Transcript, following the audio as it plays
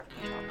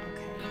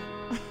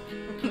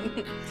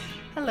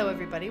Hello,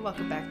 everybody.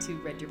 Welcome back to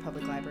Red Deer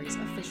Public Library's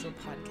official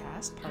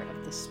podcast, part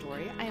of The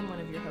Story. I am one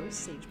of your hosts,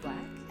 Sage Black.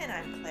 And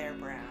I'm Claire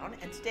Brown,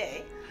 and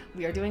today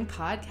we are doing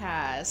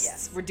podcasts.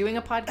 Yes. We're doing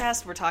a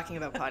podcast. We're talking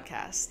about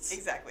podcasts.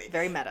 Exactly.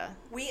 Very meta.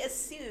 We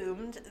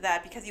assumed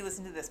that because you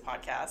listen to this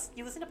podcast,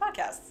 you listen to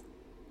podcasts.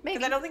 Maybe.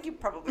 Because I don't think you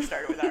probably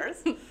started with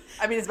ours.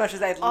 I mean, as much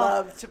as I'd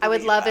love to I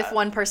would love that. if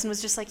one person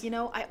was just like,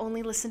 I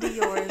only listen to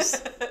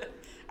yours.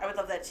 I would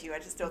love that too. I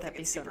just don't think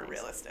it's so super nice.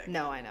 realistic.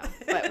 No, I know.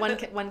 But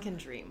one can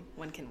dream.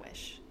 One can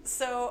wish.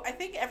 So I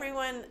think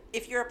everyone,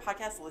 if you're a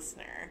podcast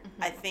listener,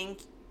 I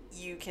think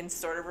you can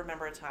sort of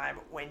remember a time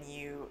when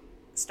you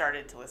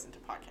started to listen to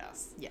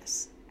podcasts.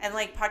 Yes. And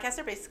like podcasts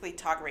are basically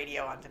talk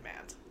radio on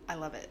demand. I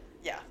love it.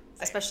 Yeah. Same.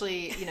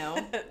 Especially,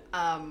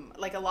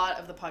 like a lot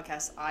of the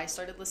podcasts I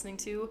started listening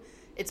to,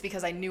 it's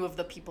because I knew of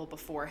the people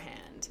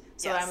beforehand.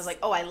 So Yes. I was like,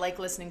 oh, I like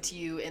listening to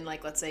you in,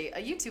 like, let's say, a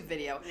YouTube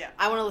video. Yeah.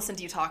 I want to listen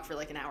to you talk for,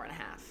 like, an hour and a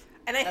half.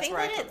 And I That's think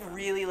where that I it come from.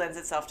 really lends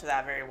itself to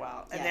that very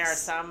well. And there are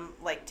Yes. some,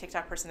 like,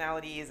 TikTok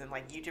personalities and,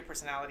 like, YouTube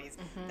personalities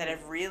that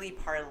have really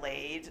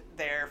parlayed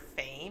their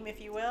fame, if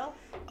you will,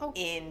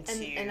 into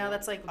and now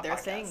that's, like, a their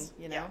podcast.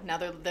 thing, Yeah.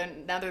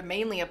 Now they're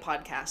mainly a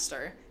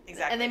podcaster.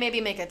 Exactly. And they maybe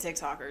make a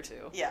TikToker,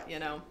 too.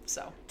 Yeah.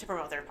 So. To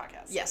promote their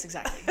podcast. Yes,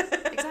 exactly.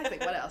 Exactly.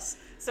 What else?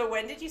 So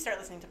when did you start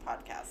listening to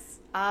podcasts?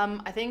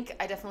 I think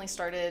I definitely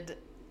started,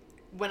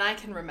 when I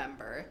can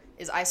remember,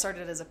 is I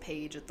started as a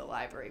page at the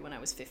library when I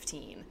was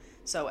 15.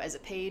 So as a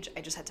page,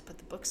 I just had to put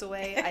the books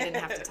away. I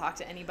didn't have to talk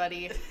to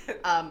anybody,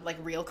 like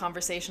real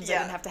conversations. Yeah. I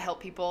didn't have to help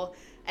people.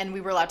 And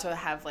we were allowed to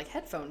have like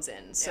headphones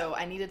in. So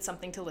I needed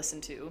something to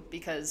listen to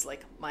because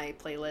like my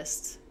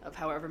playlist of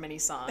however many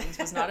songs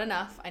was not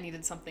enough. I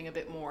needed something a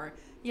bit more,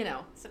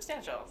 Substantial.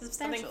 substantial.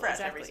 Something fresh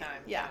exactly. every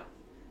time. Yeah.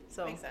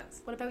 So Makes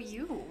sense. What about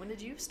you? When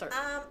did you start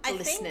I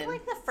listening? think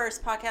like the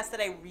first podcast that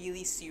I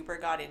really super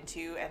got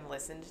into and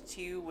listened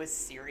to was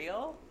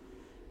Serial,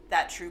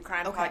 that true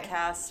crime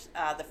podcast.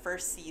 The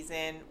first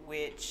season,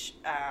 which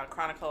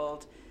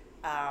chronicled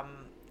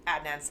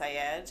Adnan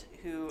Syed,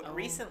 who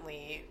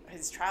recently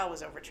his trial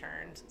was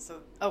overturned.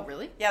 So Oh,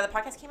 really? yeah, the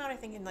podcast came out I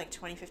think in like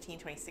 2015,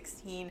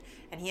 2016,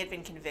 and he had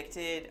been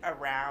convicted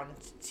around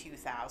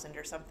 2000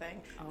 or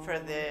something for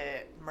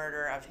the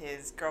murder of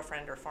his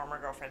girlfriend or former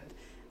girlfriend.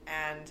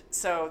 And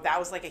so that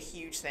was like a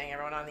huge thing.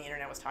 Everyone on the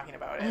internet was talking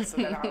about it. So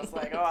then I was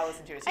like, I'll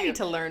listen to it too. I need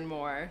to learn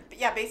more. But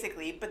yeah,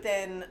 basically. But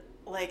then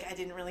like I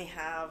didn't really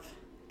have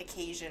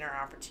occasion or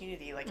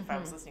opportunity. Like if I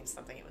was listening to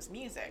something, it was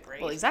music,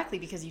 right? Well, exactly,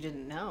 because you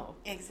didn't know.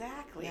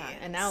 Exactly. Yeah,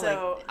 and now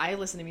like I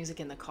listen to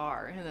music in the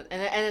car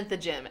and at the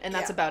gym, and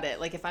that's about it.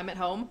 Like if I'm at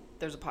home,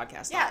 there's a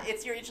podcast yeah, on.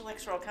 it's your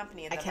intellectual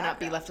company. In I the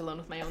cannot be background. left alone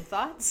with my own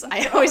thoughts.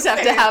 I always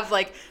have to have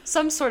like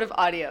some sort of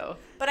audio.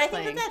 But I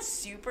think playing. that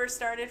super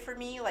started for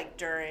me like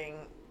during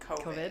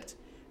COVID.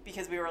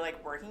 Because we were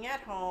like working at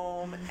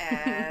home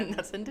and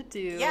nothing to do.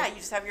 Yeah, you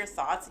just have your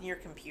thoughts and your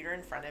computer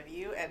in front of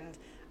you, and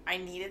I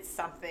needed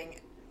something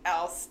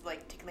else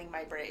like tickling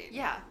my brain.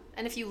 Yeah,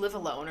 and if you live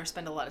alone or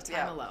spend a lot of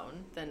time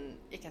alone, then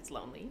it gets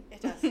lonely.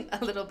 It does.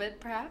 A little bit,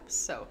 perhaps.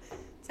 So,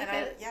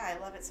 I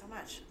love it so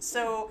much.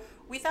 So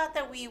we thought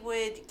that we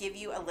would give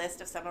you a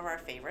list of some of our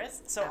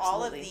favorites. So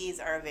all of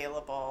these are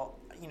available,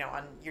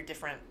 on your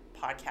different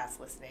podcast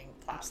listening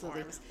platforms.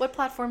 Absolutely. What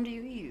platform do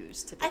you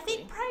use typically? I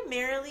think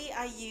primarily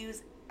I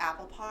use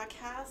Apple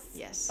Podcasts.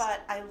 Yes.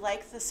 But I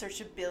like the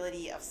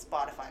searchability of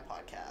Spotify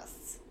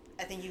podcasts.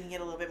 I think you can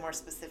get a little bit more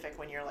specific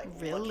when you're like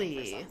looking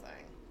for something. Yeah.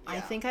 I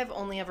think I've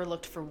only ever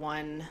looked for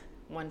one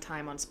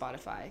time on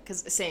Spotify,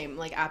 because same,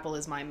 like Apple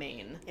is my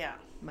main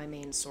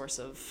source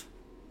of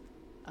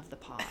the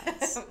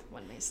pods,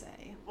 one may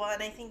say. Well,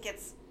 and I think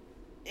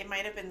it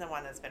might have been the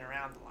one that's been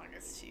around the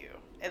longest too,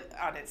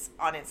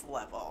 on its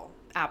level.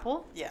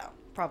 Apple? Yeah,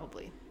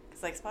 Probably.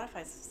 because like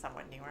Spotify's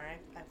somewhat newer.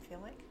 I feel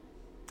like.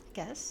 I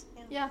guess.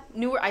 Yeah.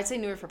 Newer. I'd say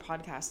newer for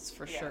podcasts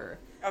for sure.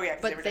 Oh yeah,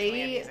 because But they were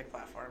definitely a music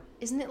platform.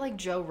 Isn't it like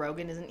Joe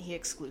Rogan? Isn't he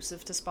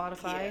exclusive to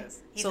Spotify? He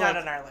is. He's So, not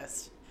like, on our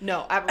list.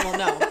 No,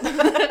 no.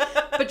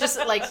 But just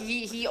like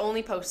he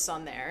only posts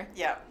on there.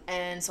 Yeah.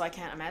 And so I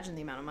can't imagine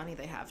the amount of money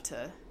they have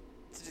to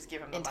To just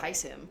give him the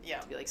entice money. him. Yeah.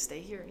 To be like, stay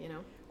here,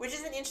 Which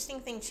is an interesting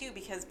thing too,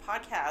 because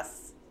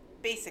podcasts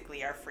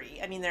basically are free.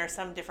 I mean, there are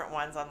some different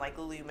ones on like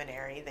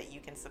Luminary that you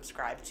can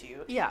subscribe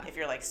to. Yeah. If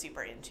you're like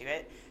super into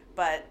it.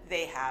 But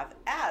they have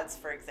ads,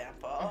 for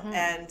example,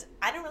 and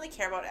I don't really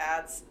care about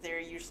ads. They're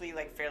usually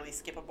like fairly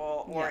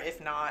skippable, or if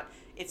not,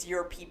 it's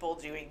your people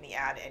doing the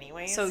ad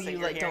anyway. So you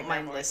you're like don't hearing their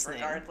mind voice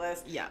listening.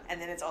 Regardless. Yeah.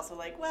 And then it's also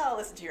like, well,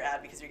 listen to your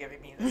ad because you're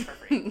giving me this for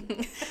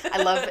free.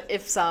 I love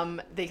if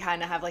they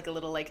kind of have like a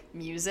little like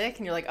music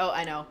and you're like, oh,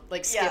 I know,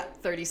 like skip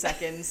 30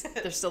 seconds.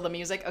 There's still the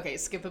music. Okay,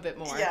 skip a bit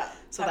more. Yeah.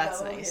 So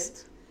that's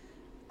nice.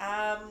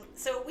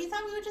 So we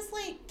thought we would just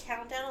like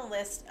count down a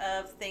list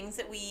of things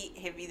that we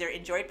have either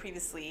enjoyed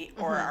previously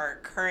or are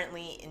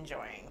currently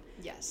enjoying.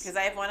 Yes. Because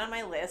I have one on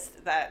my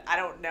list that I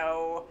don't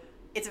know.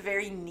 It's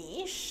very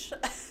niche.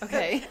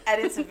 Okay.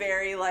 And it's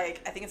very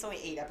like, I think it's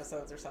only 8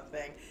 episodes or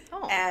something.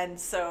 Oh. And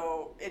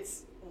so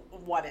it's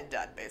one and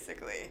done,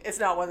 basically. It's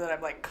not one that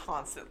I'm like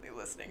constantly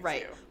listening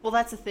right. to. Well,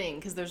 that's the thing,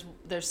 because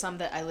there's some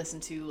that I listen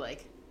to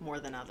like more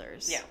than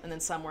others. Yeah. And then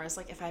some where it's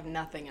like, if I have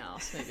nothing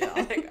else, maybe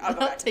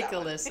I'll take a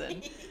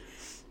listen.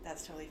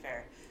 That's totally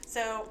fair.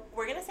 So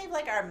we're going to save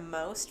like our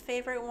most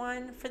favorite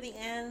one for the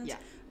end. Yeah.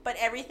 But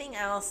everything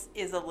else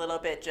is a little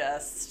bit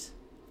just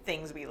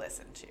things we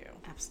listen to.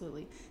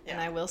 Absolutely. Yeah.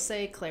 And I will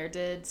say, Claire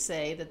did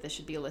say that this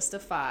should be a list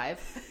of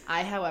 5.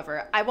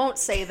 However, I won't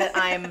say that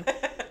I'm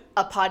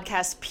a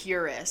podcast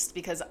purist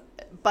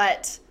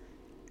but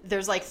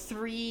there's like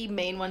 3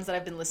 main ones that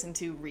I've been listening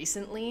to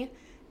recently.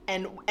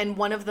 And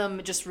one of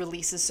them just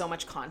releases so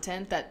much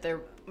content that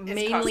they're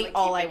mainly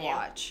all I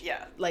watch.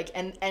 Yeah. Like,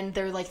 and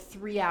they're like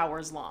 3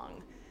 hours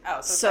long. Oh,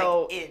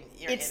 so it's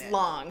it's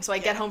long. So I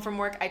get home from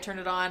work, I turn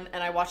it on,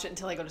 and I watch it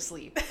until I go to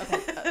sleep.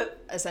 Okay,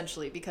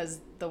 essentially,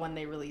 because the one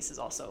they release is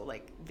also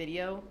like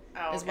video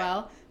as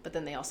well. But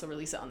then they also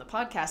release it on the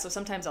podcast. So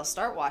sometimes I'll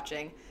start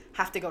watching,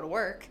 have to go to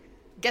work,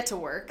 get to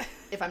work.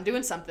 If I'm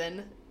doing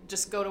something,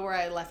 just go to where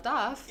I left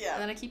off, and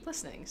then I keep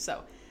listening.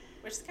 So,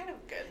 which is kind of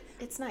good.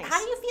 It's nice.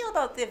 How do you feel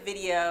about the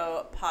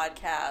video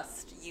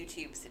podcast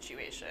YouTube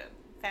situation?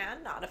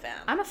 Fan? Not a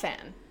fan? I'm a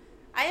fan.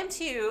 I am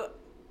too.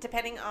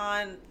 Depending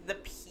on the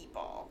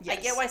people. Yes.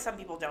 I get why some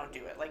people don't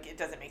do it. Like, it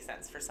doesn't make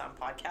sense for some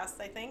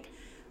podcasts, I think.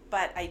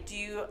 But I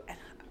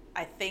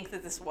think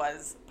that this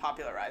was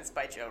popularized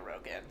by Joe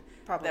Rogan.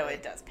 Probably. Though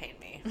it does pain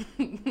me.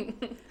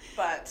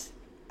 But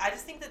I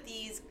just think that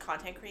these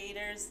content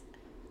creators,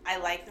 I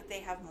like that they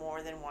have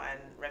more than one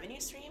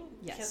revenue stream.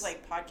 Yes. Because,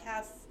 like,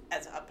 podcasts,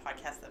 as a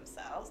podcast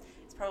themselves,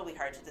 it's probably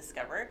hard to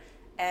discover.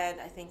 And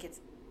I think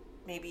it's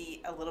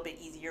maybe a little bit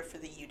easier for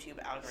the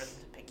YouTube algorithm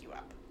to pick you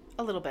up.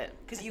 A little bit.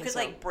 Because you could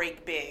like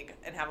break big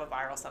and have a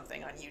viral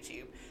something on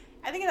YouTube.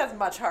 I think that's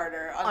much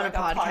harder on like a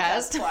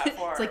podcast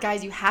platform. It's like,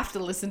 guys, you have to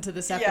listen to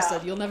this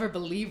episode. Yeah. You'll never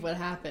believe what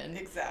happened.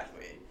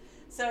 Exactly.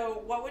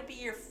 So what would be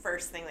your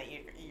first thing that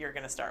you're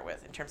going to start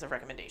with in terms of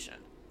recommendation?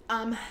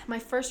 My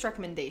first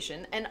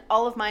recommendation, and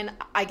all of mine,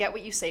 I get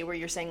what you say where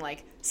you're saying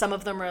like some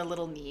of them are a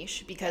little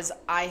niche because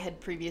I had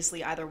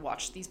previously either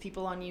watched these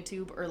people on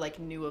YouTube or like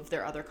knew of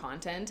their other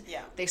content.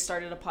 Yeah. They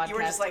started a podcast. You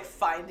were just like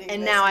finding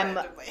and this now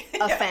randomly.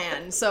 I'm a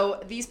fan.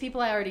 So these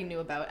people I already knew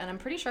about, and I'm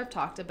pretty sure I've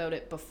talked about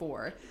it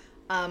before.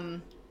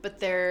 But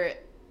they're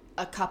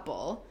a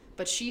couple.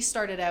 But she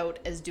started out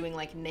as doing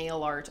like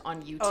nail art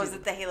on YouTube. Oh, is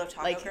it the Halo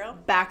Taco girl?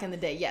 Back in the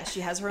day, yes. She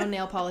has her own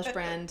nail polish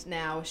brand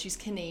now. She's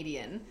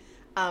Canadian.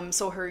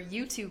 So her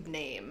YouTube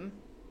name,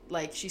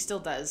 like she still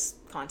does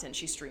content.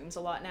 She streams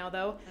a lot now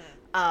though.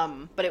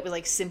 But it was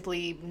like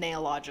simply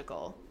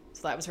Nailogical.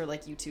 So that was her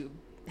like YouTube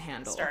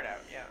handle. Start out,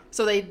 yeah.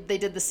 So they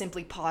did the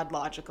Simply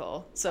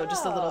Podlogical. So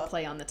just a little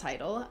play on the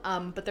title.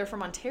 But they're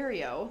from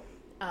Ontario.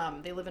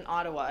 They live in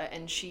Ottawa,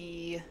 and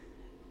she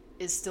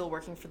is still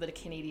working for the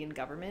Canadian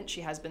government.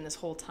 She has been this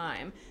whole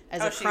time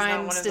as a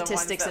crime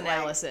statistics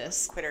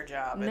analysis. Like, quit her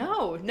job.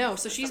 No.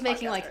 So she's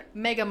making like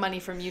mega money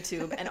from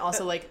YouTube and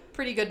also like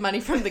pretty good money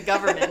from the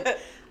government.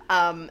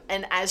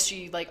 And as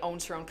she like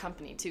owns her own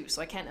company too,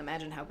 so I can't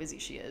imagine how busy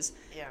she is.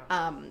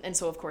 Yeah. And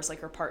so of course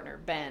like her partner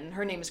Ben,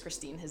 her name is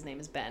Christine, his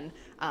name is Ben,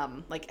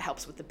 like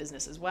helps with the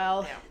business as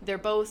well. Yeah. They're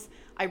both.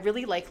 I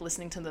really like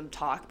listening to them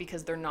talk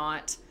because they're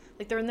not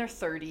like they're in their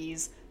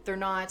 30s. They're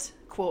not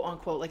quote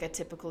unquote like a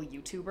typical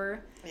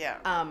YouTuber. Yeah.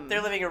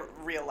 They're living a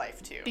real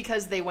life too.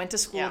 Because they went to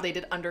school, they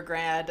did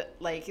undergrad,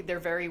 like they're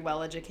very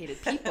well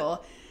educated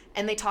people,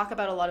 and they talk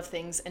about a lot of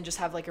things and just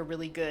have like a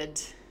really good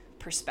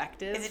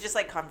perspective. Is it just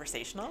like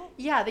conversational?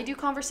 Yeah, they do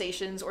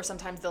conversations, or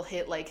sometimes they'll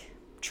hit like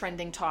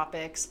trending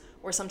topics,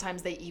 or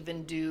sometimes they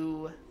even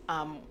do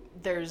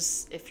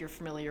there's, if you're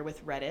familiar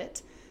with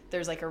Reddit,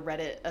 there's like a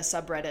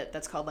subreddit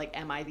that's called like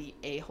Am I the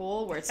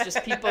A-hole, where it's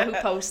just people who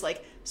post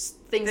like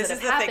things that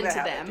have happened to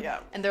them,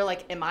 and they're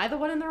like, am I the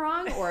one in the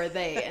wrong or are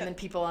they? And then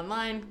people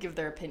online give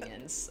their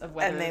opinions of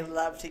whether. And they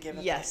love to give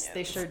opinions. Yes,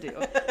 they sure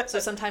do. So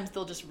sometimes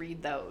they'll just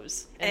read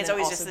those and it's then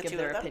always also just the give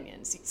their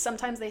opinions.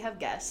 Sometimes they have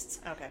guests.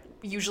 Okay.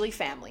 Usually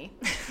family.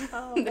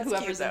 Oh, that's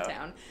whoever's cute, in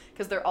town,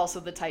 because they're also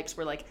the types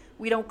where like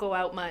we don't go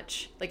out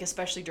much, like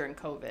especially during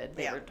COVID.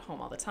 They were home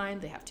all the time.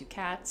 They have 2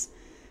 cats.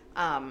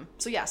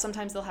 So yeah,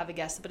 sometimes they'll have a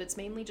guest, but it's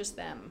mainly just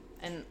them,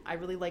 and I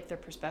really like their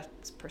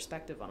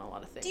perspective on a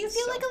lot of things. Do you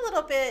feel like a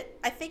little bit,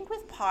 I think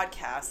with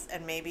podcasts,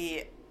 and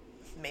maybe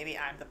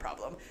I'm the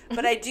problem,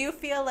 but I do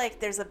feel like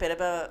there's a bit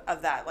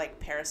of that like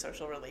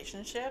parasocial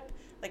relationship.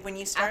 Like when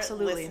you start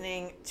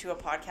listening to a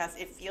podcast,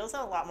 it feels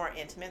a lot more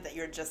intimate, that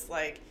you're just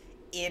like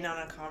in on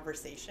a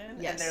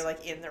conversation and they're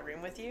like in the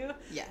room with you.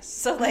 Yes.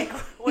 So like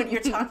when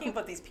you're talking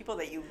about these people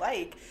that you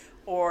like,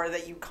 or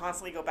that you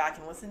constantly go back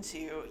and listen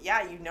to,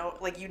 you know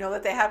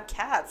that they have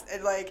cats,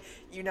 and like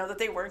you know that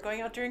they weren't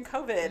going out during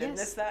COVID and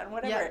this, that, and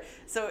whatever. Yep.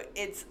 So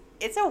it's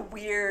a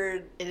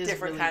weird,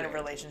 different kind of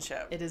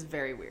relationship. It is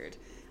very weird.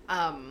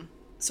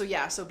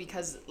 So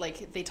because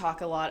like they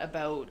talk a lot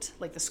about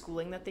like the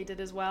schooling that they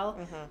did as well.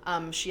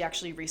 Mm-hmm. She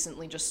actually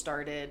recently just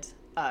started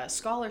a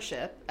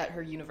scholarship at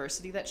her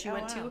university that she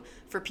went to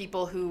for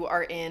people who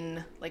are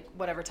in like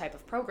whatever type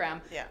of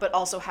program, but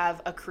also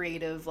have a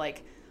creative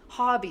like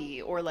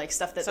hobby or like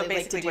stuff that so they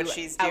like to do what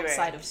she's doing.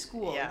 outside of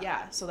school.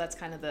 Yeah. So that's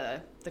kind of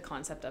the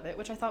concept of it,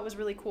 which I thought was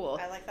really cool.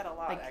 I like that a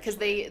lot, because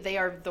they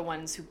are the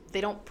ones who,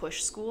 they don't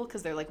push school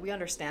because they're like, we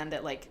understand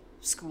that like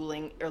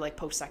schooling or like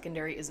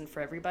post-secondary isn't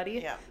for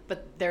everybody,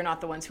 but they're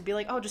not the ones who be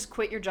like, oh, just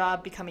quit your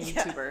job, become a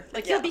YouTuber.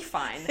 Like you'll be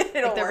fine. Like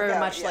they're very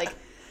much like,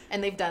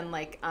 and they've done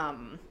like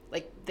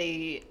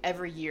they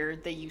every year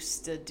they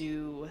used to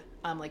do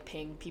like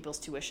paying people's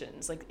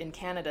tuitions. Like in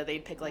Canada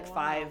they'd pick like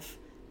 5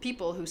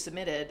 people who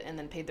submitted and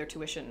then paid their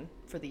tuition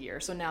for the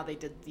year. So now they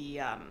did the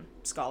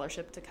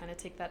scholarship to kind of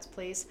take that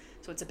place,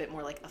 so it's a bit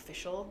more like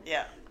official.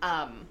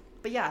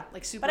 But yeah,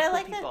 like super but cool I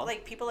like people. that,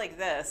 like people like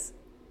this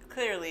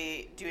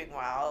clearly doing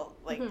well,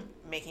 like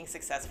making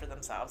success for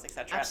themselves,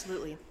 etc.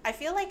 Absolutely. I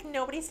feel like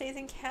nobody stays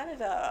in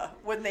Canada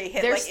when they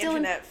hit they're like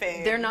internet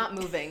fame. They're not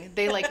moving.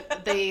 They like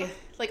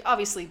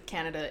obviously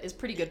Canada is a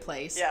pretty good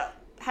place.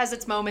 Has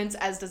its moments,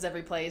 as does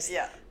every place.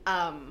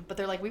 But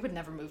they're like, we would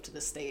never move to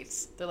the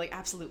States. They're like,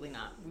 absolutely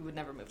not. We would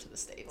never move to the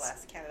States.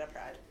 Bless Canada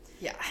pride.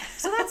 Yeah.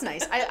 So that's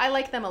nice. I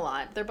like them a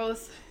lot. They're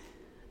both,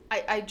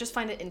 I just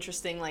find it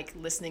interesting, like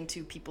listening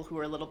to people who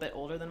are a little bit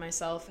older than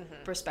myself,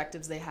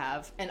 perspectives they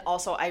have. And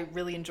also I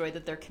really enjoy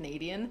that they're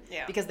Canadian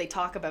because they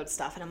talk about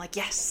stuff and I'm like,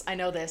 yes, I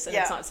know this. And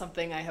it's not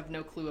something I have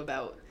no clue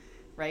about.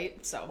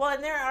 Right? So. Well,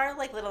 and there are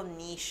like little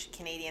niche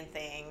Canadian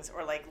things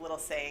or like little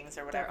sayings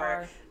or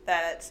whatever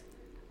that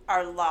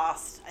are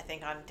lost, I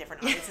think, on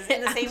different audiences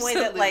in the same way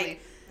that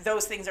like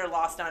those things are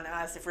lost on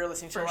us if we're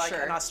listening to like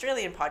an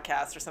Australian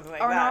podcast or something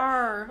like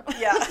that.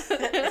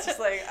 It's just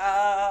like,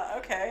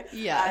 okay.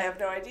 I have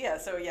no idea.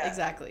 So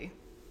Exactly.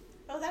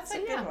 Oh, that's a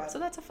good one. So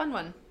that's a fun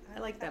one. I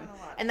like them.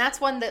 And that's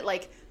one that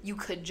like you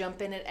could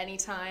jump in at any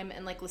time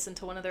and like listen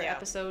to one of their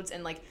episodes,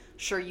 and like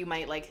sure you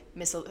might like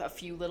miss a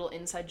few little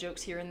inside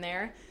jokes here and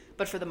there,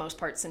 but for the most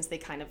part, since they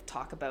kind of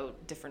talk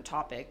about different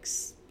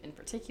topics in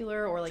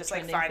particular or like just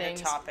like trending find things,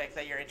 a topic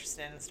that you're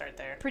interested in and start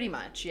there. Pretty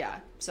much, yeah.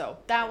 So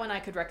that one I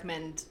could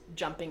recommend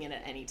jumping in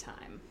at any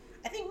time.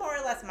 I think more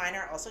or less mine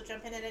are also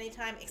jump in at any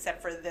time,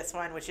 except for this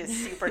one, which is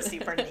super,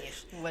 super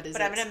niche. What is it?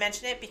 But I'm going to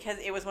mention it because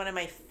it was one of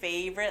my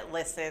favorite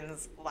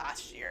listens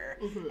last year.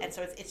 And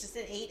so it's just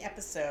an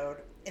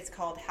 8-episode. It's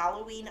called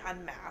Halloween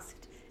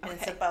Unmasked. And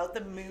it's about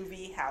the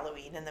movie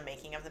Halloween and the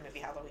making of the movie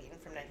Halloween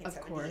from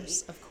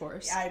 1978. Of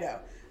course. Yeah, I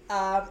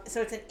know.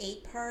 So it's an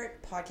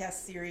 8-part podcast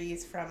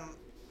series from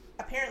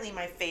apparently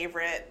my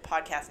favorite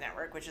podcast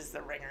network, which is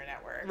the Ringer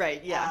Network.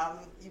 Right, yeah.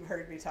 You've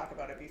heard me talk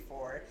about it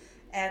before.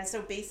 And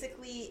so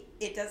basically,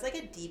 it does like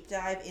a deep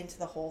dive into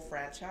the whole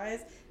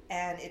franchise,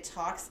 and it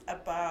talks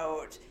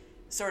about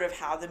sort of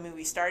how the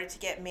movie started to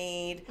get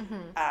made,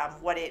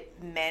 what it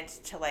meant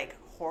to like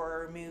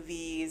horror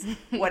movies,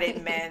 what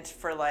it meant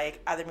for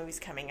like other movies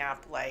coming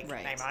up, like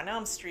Nightmare on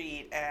Elm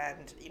Street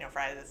and, you know,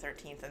 Friday the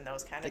 13th and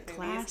those kind of movies.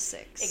 The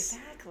classics.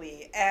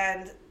 Exactly.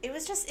 And it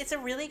was just, it's a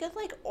really good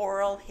like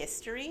oral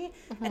history,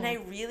 and I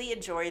really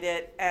enjoyed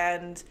it.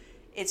 And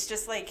it's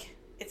just like,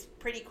 it's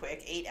pretty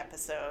quick, 8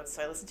 episodes.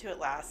 So I listened to it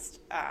last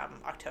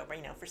October,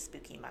 you know, for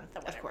spooky month or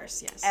whatever. Of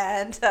course, yes.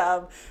 And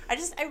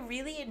I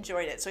really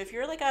enjoyed it. So if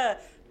you're like a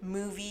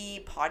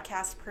movie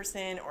podcast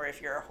person, or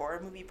if you're a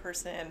horror movie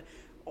person,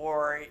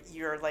 or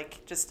you're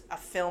like just a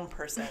film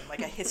person,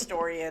 like a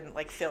historian,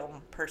 like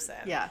film person,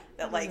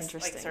 that likes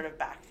like sort of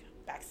back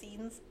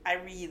scenes, I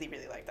really,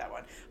 really like that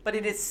one. But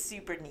it is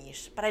super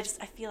niche. But I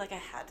feel like I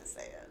had to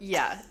say it.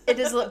 Yeah, it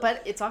is.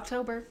 But it's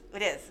October.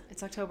 It is.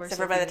 It's October.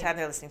 So by the time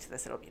they're listening to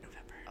this, it'll be November.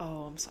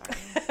 Oh, I'm sorry.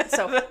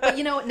 So, but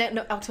you know,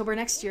 October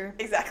next year.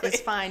 Exactly. It's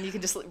fine. You can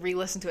just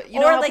re-listen to it. You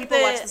know how like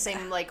people watch the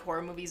same like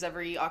horror movies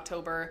every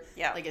October?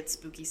 Yeah. Like it's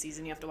spooky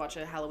season. You have to watch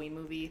a Halloween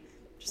movie.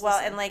 Well,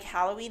 and like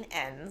Halloween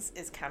Ends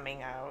is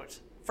coming out.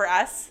 For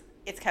us,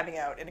 it's coming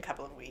out in a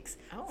couple of weeks.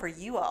 Oh. For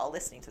you all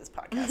listening to this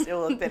podcast, it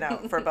will have been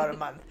out for about a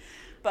month.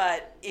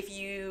 But if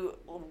you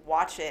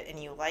watch it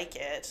and you like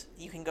it,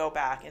 you can go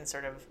back and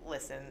sort of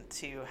listen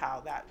to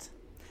how that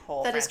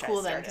whole franchise is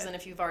cool started. Then, because then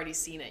if you've already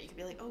seen it, you can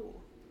be like, oh.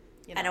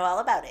 You know. I know all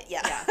about it,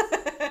 yeah.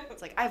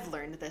 It's like, I've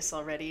learned this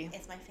already.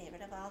 It's my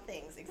favorite of all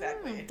things,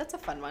 exactly. That's a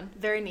fun one.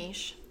 Very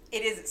niche.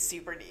 It is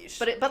super niche.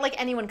 But like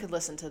anyone could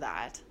listen to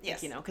that. Yes.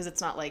 Like, you know, because it's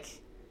not like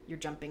you're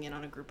jumping in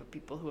on a group of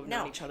people who have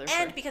known each other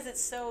and because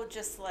it's so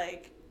just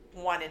like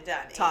one and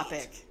done.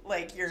 Topic.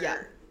 Like you're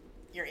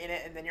in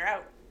it and then you're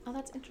out. Oh,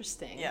 that's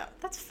interesting. Yeah.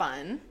 That's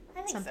fun.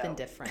 I think something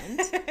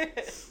different.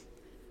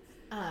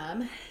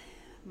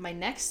 My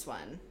next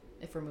one,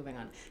 if we're moving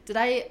on.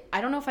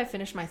 I don't know if I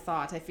finished my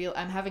thought. I feel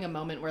I'm having a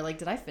moment where like,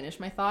 did I finish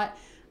my thought?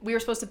 We were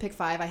supposed to pick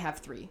 5. I have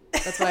 3.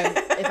 That's what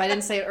if I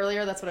didn't say it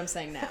earlier, that's what I'm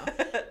saying now.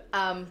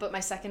 But my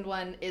second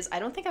one is, I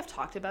don't think I've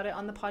talked about it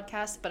on the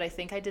podcast, but I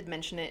think I did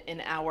mention it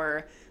in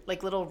our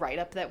like little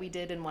write-up that we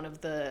did in one of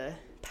the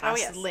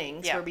past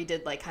links where we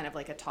did like kind of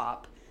like a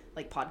top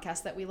like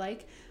podcast that we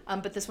like.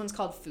 But this one's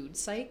called Food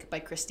Psych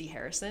by Christy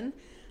Harrison.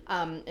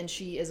 And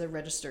she is a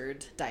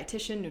registered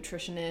dietitian,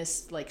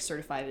 nutritionist, like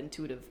certified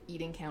intuitive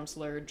eating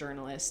counselor,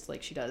 journalist.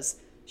 Like she does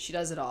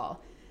it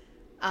all.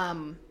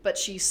 But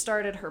she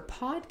started her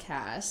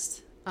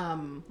podcast,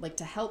 like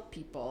to help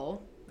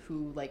people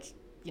who like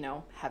you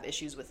know, have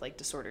issues with like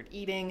disordered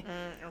eating,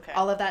 Okay.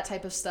 all of that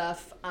type of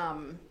stuff,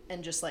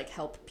 and just like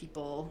help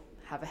people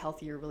have a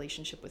healthier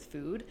relationship with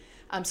food.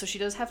 So she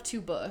does have 2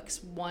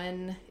 books.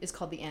 One is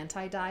called The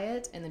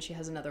Anti-Diet, and then she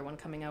has another one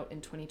coming out in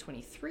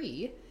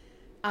 2023.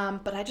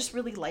 But I just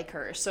really like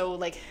her. So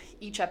like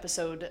each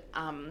episode,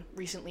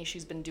 recently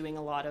she's been doing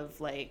a lot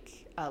of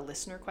like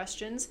listener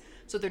questions.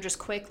 So they're just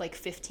quick, like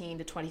 15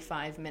 to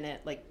 25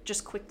 minute, like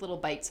just quick little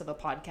bites of a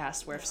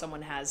podcast where if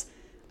someone has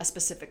a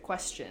specific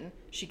question,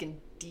 she can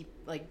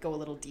go a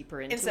little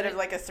deeper into Instead it. of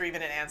like a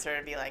 3-minute answer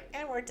and be like,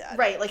 and we're done.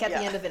 Right, like at the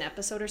end of an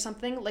episode or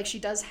something. Like she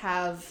does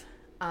have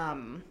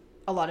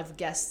a lot of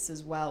guests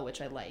as well,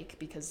 which I like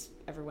because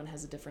everyone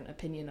has a different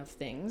opinion of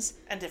things.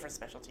 And different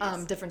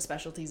specialties. Different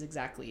specialties,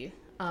 exactly.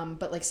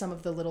 But like some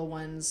of the little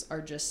ones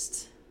are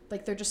just,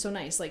 like they're just so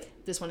nice. Like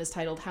this one is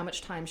titled, How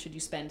Much Time Should You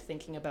Spend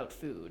Thinking About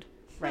Food?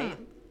 Right?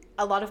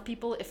 A lot of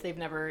people, if they've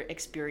never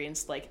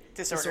experienced like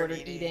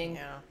disordered eating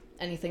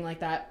anything like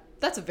that,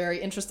 that's a very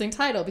interesting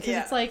title because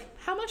it's like,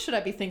 how much should I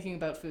be thinking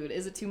about food?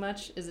 Is it too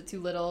much? Is it too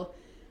little?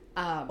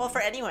 Well,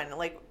 for anyone,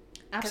 like,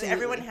 because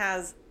everyone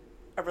has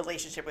a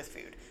relationship with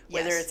food,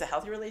 whether it's a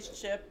healthy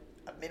relationship,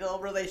 a middle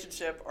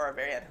relationship, or a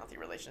very unhealthy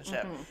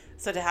relationship.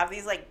 So to have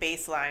these like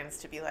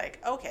baselines to be like,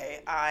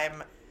 okay,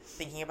 I'm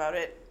thinking about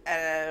it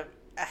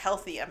a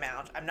healthy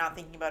amount. I'm not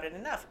thinking about it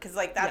enough because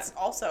like that's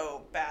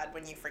also bad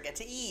when you forget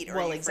to eat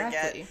or you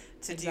forget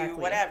to do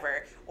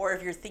whatever, or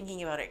if you're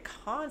thinking about it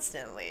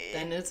constantly,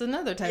 then it's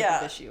another type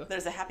of issue.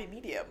 There's a happy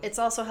medium. It's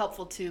also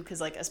helpful too because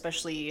like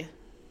especially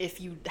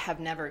if you have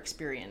never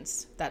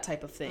experienced that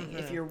type of thing,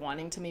 if you're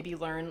wanting to maybe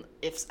learn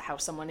how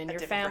someone in your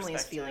family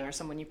is feeling or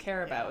someone you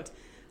care about,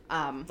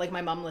 like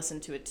my mom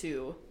listened to it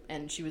too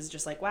and she was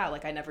just like, wow,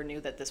 like I never knew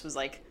that this was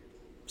like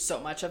so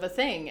much of a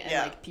thing and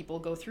like people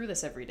go through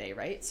this every day,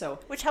 right? So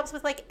which helps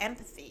with like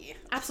empathy,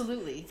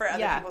 absolutely, for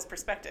other people's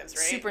perspectives,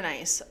 right? Super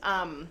nice.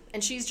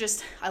 And she's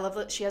just, I love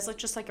that she has like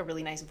just like a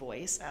really nice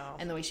voice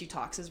and the way she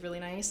talks is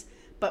really nice.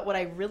 But what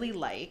I really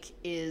like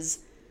is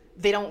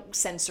they don't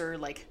censor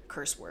like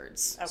curse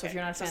words. So if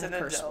you're not a fan of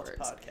curse words,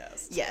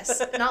 podcast.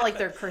 Yes, not like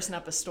they're cursing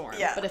up a storm,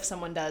 but if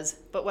someone does,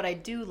 but what I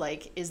do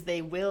like is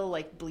they will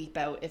like bleep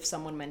out if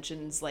someone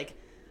mentions like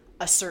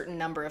a certain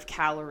number of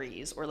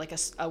calories or like a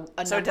number of a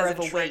weight. So it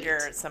doesn't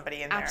trigger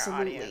somebody in their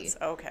audience.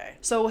 Okay.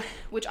 So,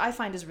 which I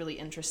find is really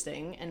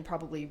interesting and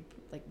probably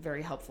like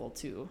very helpful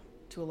to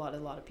a lot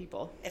of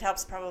people. It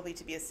helps probably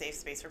to be a safe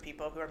space for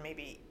people who are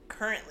maybe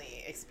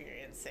currently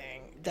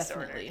experiencing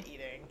disordered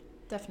eating.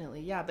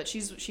 Definitely, yeah. But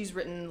she's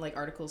written like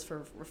articles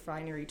for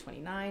Refinery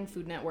 29,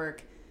 Food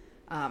Network,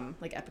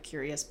 like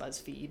Epicurious,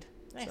 BuzzFeed.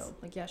 Nice. So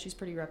like she's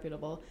pretty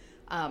reputable.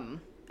 And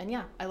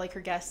yeah, I like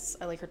her guests.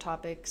 I like her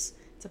topics.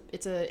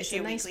 It's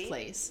a nice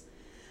place.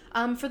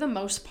 For the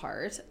most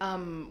part,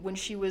 when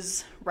she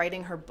was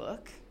writing her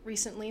book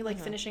recently, like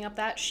finishing up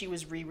that, she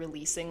was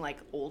re-releasing like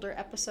older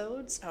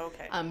episodes. Oh,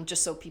 okay.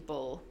 Just so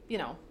people, you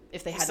know,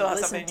 if they hadn't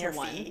listened to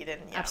one.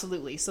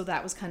 Absolutely. So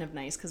that was kind of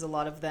nice because a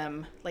lot of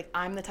them, like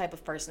I'm the type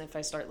of person, if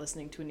I start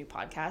listening to a new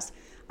podcast,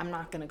 I'm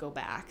not going to go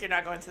back. You're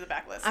not going to the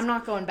backlist. I'm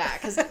not going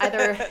back because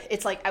either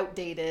it's like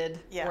outdated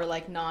or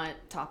like not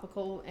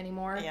topical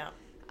anymore. Yeah.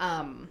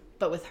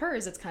 But with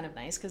hers, it's kind of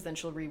nice because then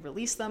she'll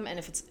re-release them, and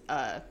if it's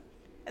and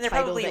they're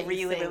probably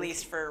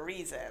re-released for a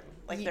reason,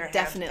 like they're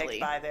handpicked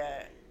by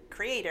the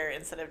creator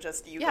instead of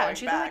just you going and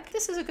she'd back. Be like,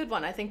 this is a good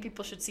one. I think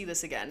people should see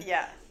this again.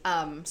 Yeah.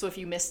 So if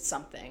you missed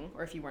something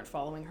or if you weren't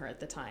following her at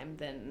the time,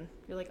 then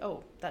you're like,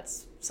 oh,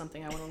 that's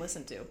something I want to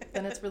listen to.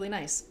 Then it's really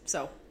nice.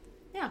 So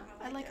yeah,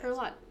 I like her a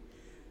lot.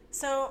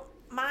 So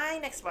my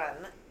next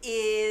one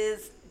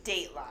is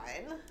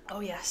Dateline. Oh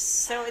yes.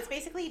 So it's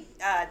basically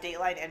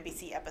Dateline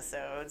NBC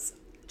episodes,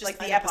 just like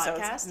the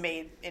episodes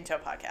made into a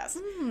podcast.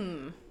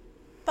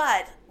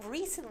 But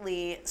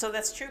recently, so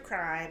that's true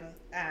crime.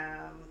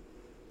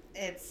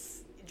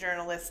 It's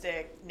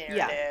journalistic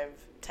narrative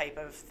type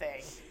of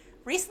thing.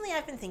 Recently,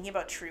 I've been thinking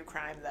about true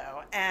crime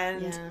though,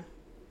 and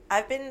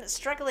I've been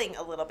struggling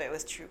a little bit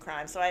with true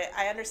crime. So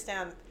I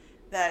understand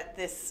that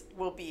this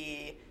will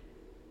be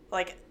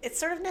like, it's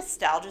sort of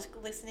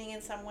nostalgic listening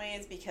in some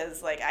ways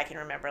because like I can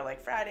remember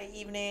like Friday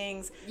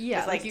evenings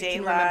with like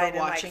Dateline and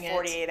like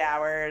 48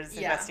 Hours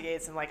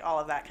Investigates and like all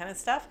of that kind of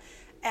stuff.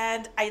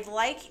 And I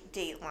like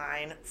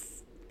Dateline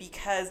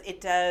because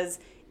it does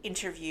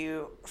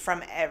interview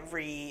from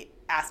every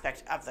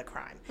aspect of the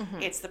crime.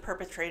 It's the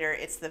perpetrator,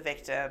 it's the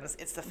victims,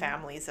 it's the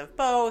families of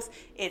both,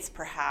 it's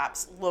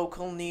perhaps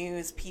local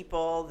news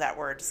people that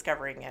were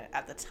discovering it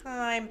at the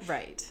time.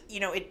 Right. You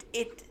know,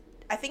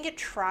 I think it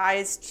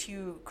tries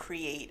to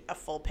create a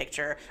full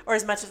picture, or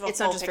as much of a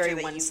full picture that you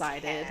can. It's not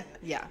just very one-sided.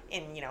 Yeah.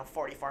 In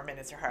 44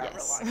 minutes or however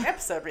long an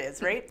episode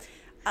is, right?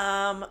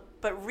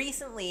 But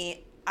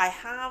recently, I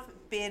have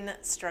been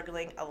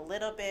struggling a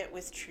little bit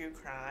with true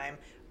crime,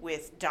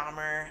 with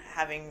Dahmer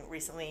having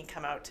recently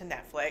come out to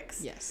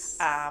Netflix. Yes.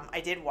 I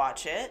did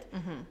watch it,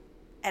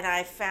 and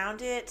I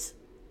found it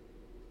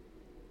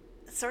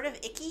sort of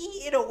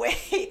icky in a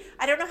way.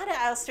 I don't know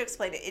how else to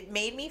explain it. It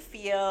made me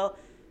feel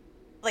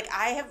like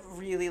I have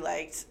really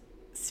liked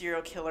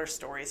serial killer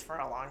stories for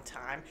a long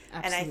time.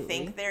 Absolutely. And I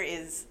think there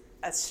is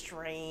a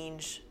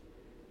strange,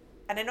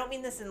 and I don't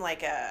mean this in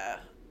like a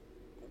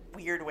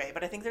weird way,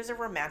 but I think there's a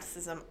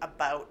romanticism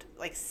about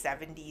like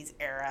 70s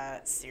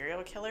era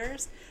serial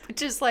killers.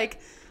 Which is like,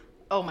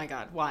 oh my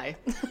God, why?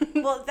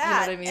 Well,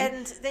 that, you know what I mean?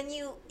 and then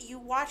you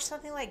watch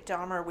something like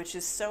Dahmer, which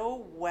is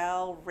so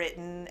well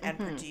written and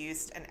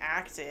produced and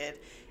acted,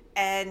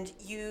 and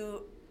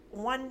you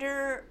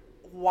wonder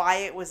why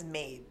it was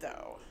made,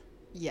 though.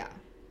 Yeah.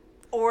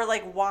 Or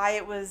like why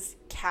it was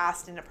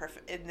cast in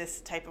this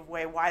type of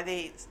way, why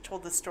they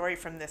told the story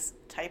from this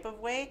type of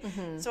way.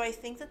 So I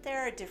think that there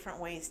are different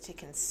ways to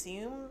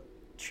consume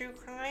true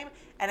crime,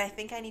 and I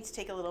think I need to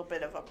take a little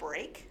bit of a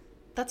break.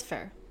 That's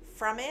fair.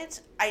 From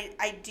it.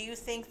 I do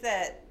think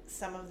that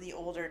some of the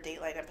older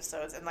Dateline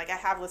episodes, and like I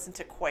have listened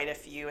to quite a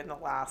few in the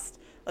last,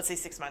 let's say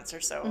 6 months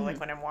or so,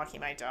 like when I'm walking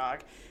my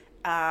dog.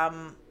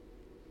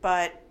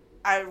 But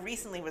I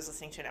recently was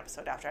listening to an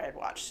episode after I had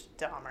watched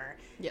Dahmer,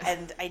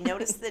 and I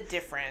noticed the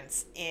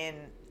difference in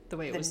the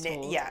way it was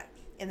told. Yeah,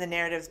 in the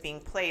narratives being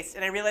placed.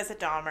 And I realized that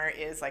Dahmer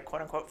is like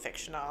quote unquote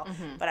fictional,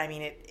 but I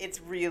mean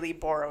it's really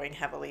borrowing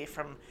heavily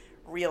from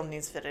real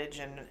news footage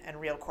and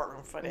real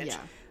courtroom footage.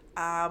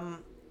 Yeah.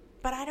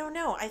 But I don't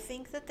know. I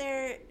think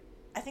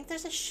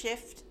there's a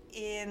shift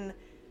in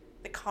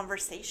the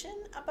conversation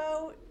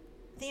about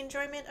the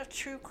enjoyment of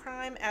true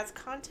crime as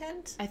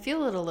content. I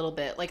feel it a little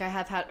bit. Like I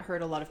have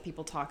heard a lot of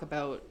people talk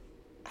about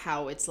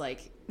how it's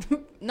like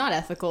not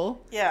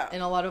ethical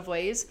in a lot of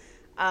ways.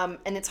 And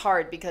it's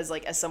hard because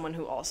like as someone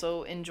who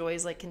also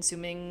enjoys like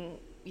consuming,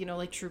 you know,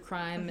 like true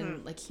crime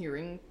and like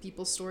hearing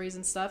people's stories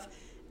and stuff,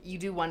 you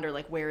do wonder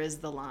like where is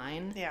the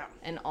line? Yeah.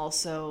 And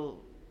also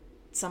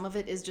some of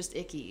it is just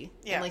icky.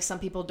 Yeah. And like some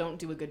people don't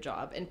do a good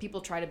job, and people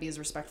try to be as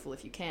respectful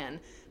if you can.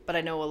 But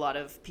I know a lot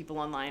of people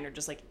online are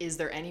just like, is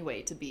there any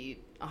way to be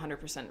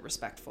 100%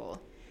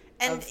 respectful?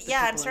 And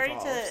yeah, I'm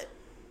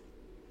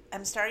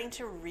starting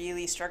to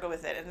really struggle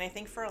with it. And I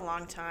think for a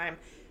long time,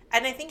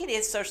 and I think it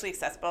is socially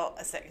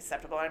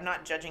acceptable. I'm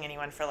not judging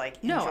anyone for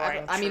like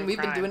enjoying I mean, we've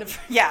crime. been doing it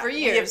for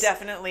years. We have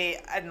definitely,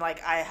 and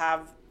like I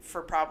have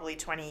for probably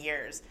 20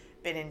 years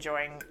been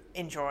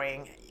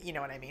enjoying, you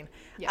know what I mean?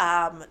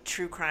 Yeah.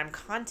 True crime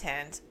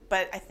content.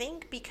 But I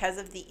think because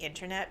of the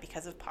internet,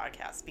 because of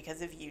podcasts,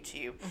 because of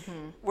YouTube,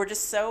 we're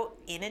just so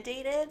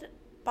inundated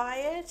by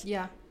it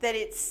that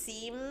it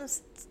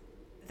seems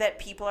that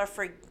people are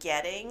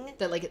forgetting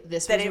that like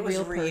this was a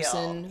real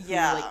person who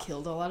like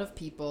killed a lot of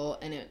people,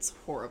 and it's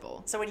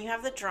horrible. So when you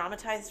have the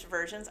dramatized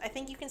versions, I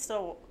think you can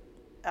still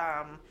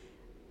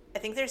I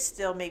think there's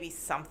still maybe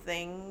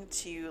something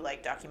to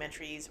like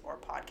documentaries or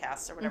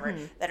podcasts or whatever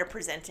that are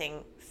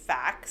presenting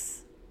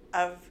facts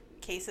of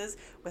cases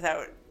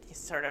without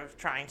sort of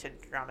trying to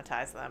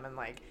dramatize them and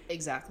like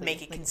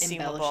make it like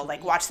consumable.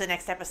 Like watch the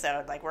next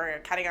episode. Like we're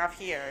cutting off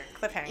here,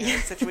 cliffhanger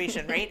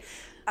situation, right?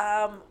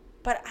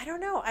 But I don't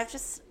know.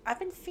 I've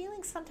been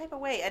feeling some type of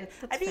way, and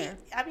I'd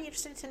be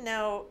interested to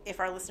know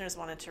if our listeners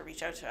wanted to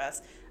reach out to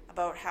us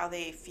about how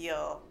they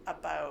feel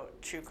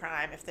about true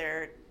crime, if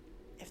their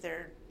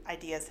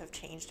ideas have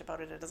changed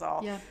about it at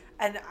all. Yeah.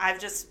 And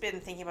I've just been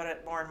thinking about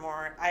it more and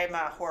more. I'm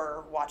a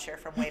horror watcher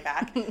from way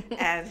back,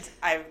 and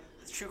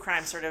true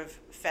crime sort of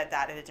fed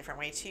that in a different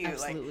way too.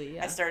 Absolutely,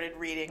 I started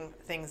reading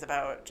things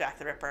about Jack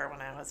the Ripper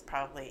when I was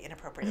probably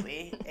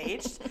inappropriately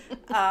aged.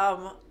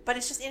 But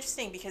it's just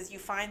interesting because you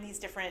find these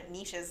different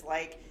niches.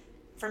 Like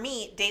for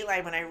me,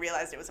 Dateline, when I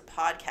realized it was a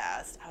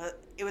podcast,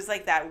 it was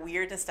like that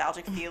weird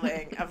nostalgic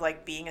feeling of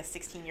like being a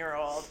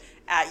 16-year-old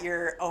at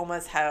your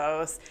Oma's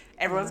house.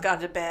 Everyone's gone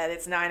to bed.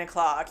 It's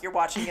 9:00. You're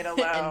watching it alone.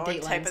 And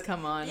Dateline's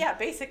come on. Yeah,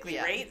 basically,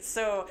 right?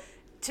 So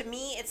to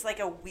me, it's like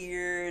a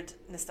weird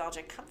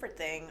nostalgic comfort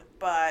thing,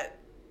 but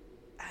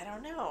I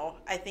don't know.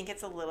 I think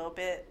it's a little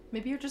bit...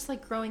 Maybe you're just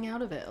like growing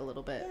out of it a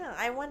little bit. Yeah,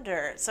 I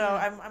wonder. So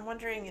I'm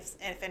wondering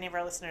if any of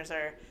our listeners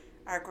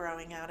are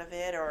growing out of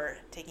it or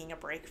taking a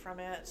break from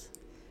it.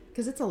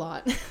 Because it's a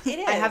lot. It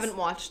is. I haven't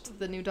watched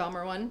the new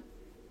Dahmer one.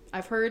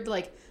 I've heard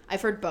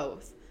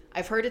both.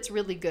 I've heard it's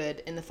really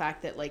good in the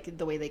fact that like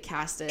the way they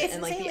cast it it's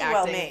and like the acting.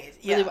 Well made.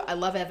 Really, I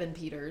love Evan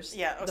Peters.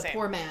 Yeah, the same.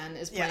 poor man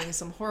is playing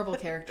some horrible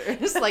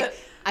characters. Like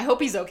I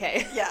hope he's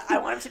okay. Yeah, I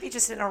want him to be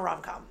just in a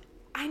rom-com.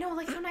 I know,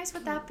 like how nice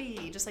would that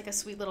be? Just like a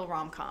sweet little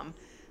rom-com.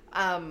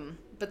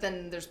 But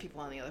then there's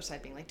people on the other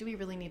side being like, do we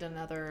really need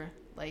another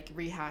like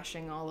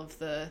rehashing all of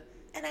the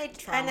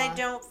trauma? And I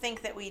don't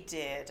think that we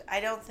did.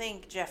 I don't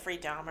think Jeffrey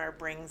Dahmer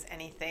brings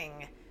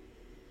anything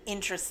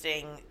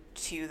interesting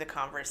to the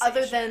conversation.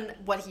 Other than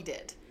what he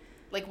did.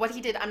 Like, what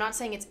he did, I'm not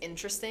saying it's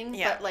interesting,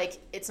 but, like,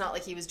 it's not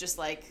like he was just,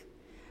 like...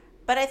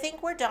 But I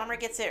think where Dahmer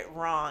gets it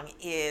wrong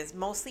is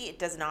mostly it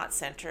does not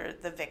center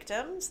the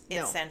victims.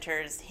 It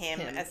centers him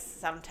as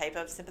some type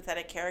of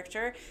sympathetic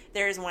character.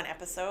 There is one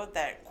episode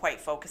that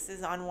quite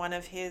focuses on one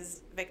of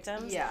his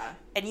victims. Yeah.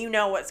 And you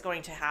know what's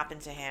going to happen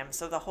to him.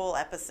 So the whole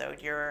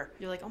episode, you're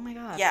like, oh, my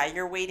God. Yeah,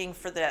 you're waiting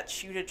for that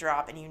shoe to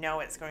drop, and you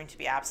know it's going to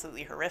be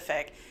absolutely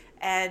horrific.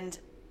 And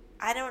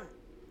I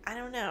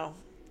don't know.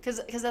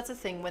 Because that's the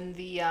thing, when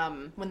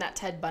when that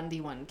Ted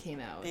Bundy one came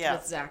out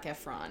with Zac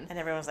Efron. And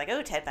everyone was like,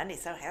 oh, Ted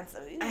Bundy's so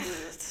handsome.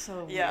 It's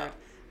so weird.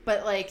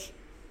 But, like,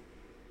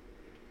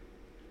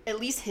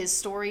 at least his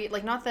story,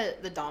 like, not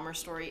that the Dahmer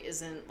story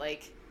isn't,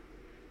 like,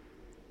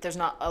 there's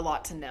not a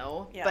lot to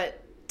know,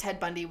 but Ted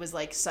Bundy was,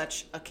 like,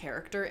 such a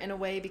character in a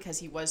way because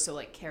he was so,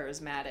 like,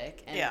 charismatic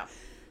and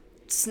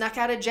snuck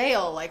out of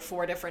jail, like,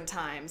 4 different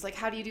times. Like,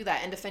 how do you do that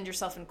and defend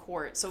yourself in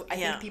court? So I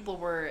think people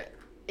were,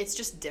 it's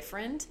just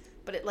different,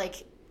 but it,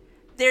 like...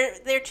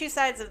 They're two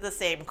sides of the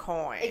same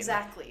coin.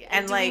 Exactly.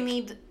 And do we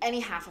need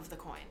any half of the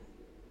coin?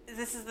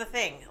 This is the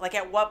thing. Like,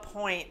 at what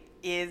point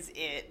is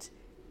it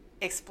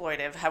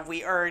exploitive? Have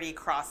we already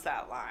crossed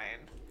that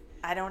line?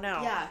 I don't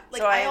know. Yeah.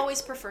 Like, so I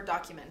always prefer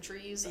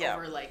documentaries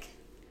over, like...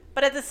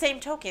 But at the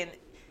same token,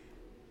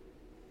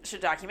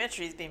 should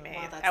documentaries be made?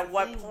 Well, at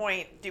what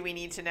point do we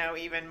need to know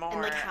even more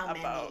and, like, how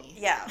about... many?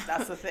 Yeah,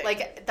 that's the thing.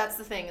 Like, that's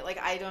the thing. Like,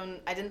 I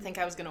didn't think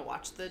I was going to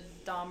watch the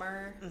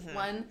Dahmer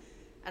one.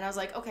 And I was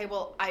like, okay,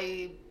 well,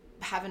 I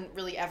haven't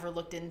really ever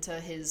looked into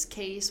his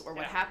case or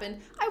what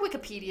happened. I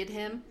Wikipedia'd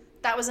him.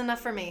 That was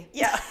enough for me.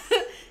 Yeah.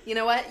 You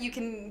know what? You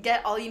can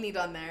get all you need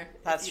on there.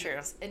 That's true.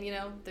 And, you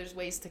know, there's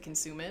ways to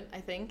consume it,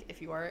 I think,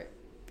 if you are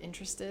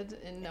interested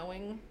in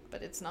knowing.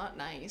 But it's not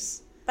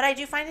nice. But I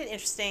do find it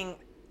interesting,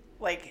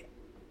 like...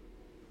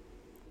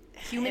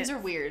 Humans are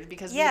weird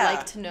because we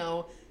like to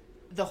know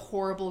the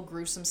horrible,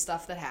 gruesome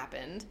stuff that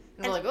happened.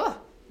 And we're like, oh...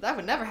 That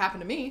would never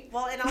happen to me.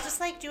 Well, and I'll just,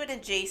 like, do an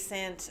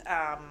adjacent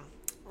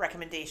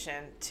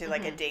recommendation to,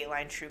 like, a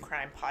Dateline True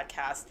Crime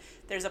podcast.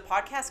 There's a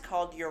podcast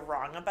called You're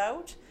Wrong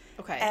About.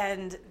 Okay.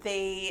 And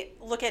they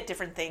look at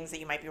different things that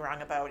you might be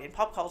wrong about in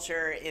pop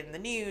culture, in the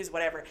news,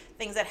 whatever,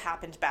 things that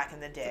happened back in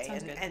the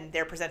day. And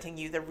they're presenting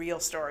you the real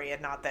story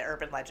and not the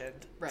urban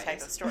legend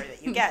type of story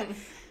that you get.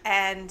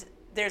 And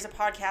there's a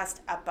podcast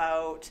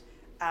about,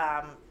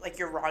 like,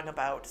 You're Wrong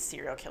About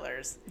serial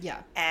killers.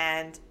 Yeah.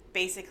 And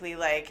basically,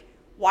 like...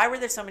 Why were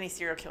there so many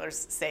serial killers,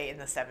 say, in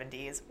the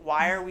 70s?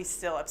 Why are we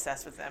still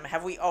obsessed with them?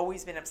 Have we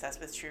always been obsessed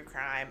with true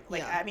crime?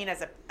 Like, I mean,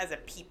 as a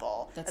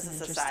people, as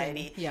a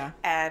society. Yeah.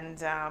 And,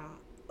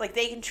 like,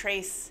 they can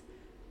trace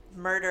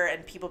murder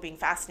and people being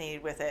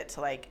fascinated with it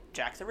to, like,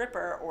 Jack the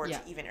Ripper or to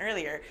even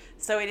earlier.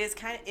 So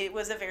it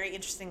was a very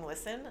interesting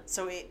listen.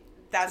 So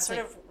that's sort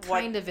of what...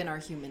 kind of in our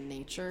human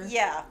nature.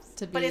 Yeah.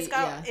 But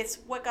it's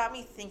what got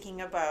me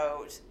thinking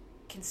about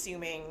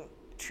consuming...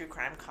 true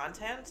crime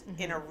content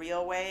in a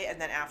real way, and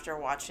then after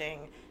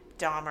watching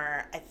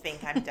Dahmer, I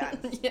think I'm done.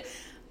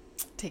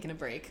 Taking a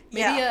break.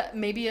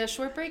 Maybe a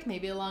short break,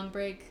 maybe a long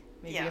break,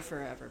 maybe a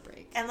forever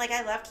break. And, like,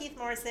 I love Keith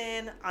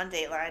Morrison on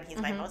Dateline. He's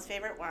my most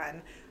favorite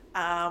one.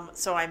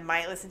 So I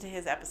might listen to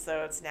his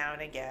episodes now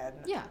and again.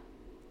 Yeah.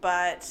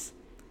 But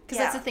because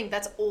that's the thing,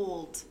 that's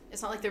old.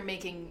 It's not like they're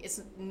making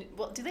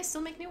do they still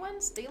make new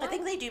ones? Dateline? I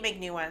think they do make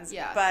new ones.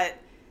 Yeah. But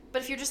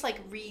if you're just, like,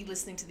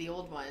 re-listening to the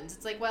old ones,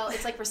 it's like, well,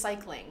 it's like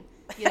recycling.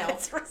 You know,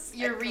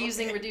 you're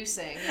reusing,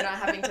 reducing. You're not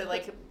having to,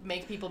 like,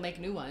 make people make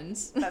new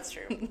ones. That's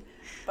true.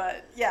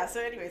 But, yeah, so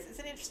anyways, it's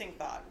an interesting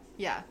thought.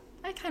 Yeah,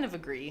 I kind of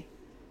agree.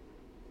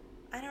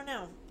 I don't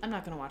know. I'm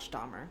not going to watch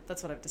Dahmer.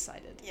 That's what I've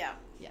decided. Yeah.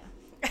 Yeah.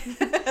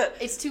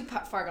 It's too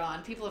far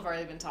gone. People have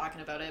already been talking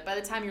about it. By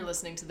the time you're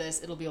listening to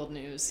this, it'll be old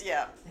news.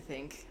 Yeah. I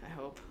think. I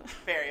hope.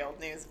 Very old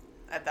news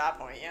at that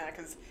point, yeah,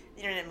 because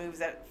the internet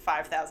moves at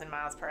 5,000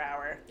 miles per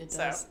hour. It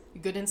does.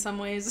 Good in some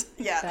ways,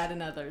 bad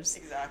in others.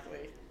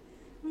 Exactly.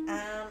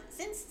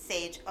 Since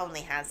Sage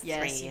only has 3,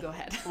 yes, you go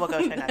ahead. We'll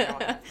go to another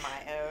one of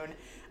my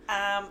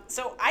own.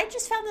 So I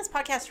just found this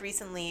podcast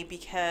recently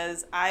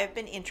because I've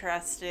been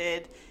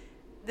interested.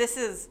 This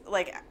is,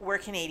 like, we're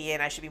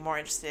Canadian. I should be more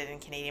interested in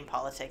Canadian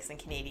politics and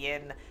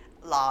Canadian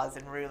laws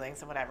and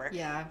rulings and whatever.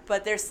 Yeah.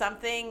 But there's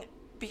something,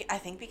 I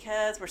think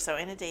because we're so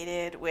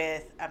inundated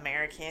with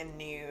American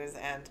news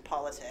and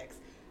politics,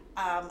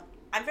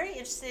 I'm very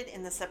interested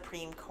in the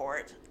Supreme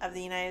Court of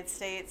the United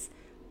States.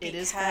 It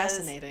is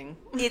fascinating.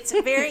 It's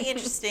very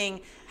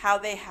interesting how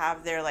they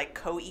have their, like,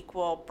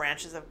 co-equal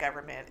branches of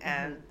government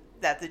and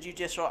that the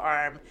judicial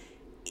arm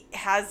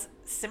has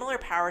similar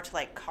power to,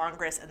 like,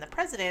 Congress and the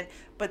president,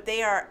 but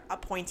they are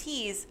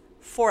appointees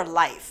for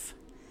life.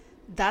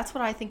 That's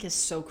what I think is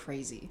so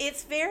crazy.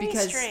 It's very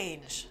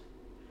strange.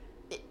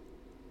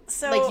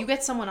 So, like, you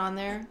get someone on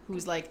there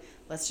who's, like,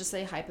 let's just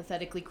say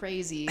hypothetically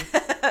crazy.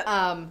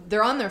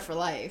 They're on there for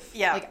life.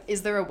 Yeah. Like,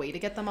 is there a way to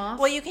get them off?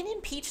 Well, you can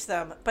impeach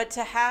them, but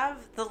to have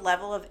the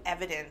level of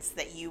evidence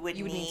that you would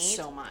need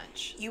so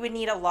much. You would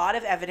need a lot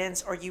of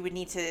evidence, or you would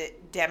need to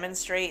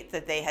demonstrate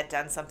that they had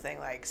done something,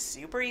 like,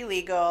 super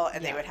illegal,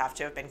 and they would have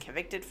to have been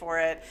convicted for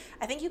it.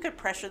 I think you could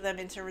pressure them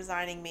into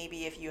resigning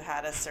maybe if you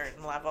had a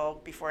certain level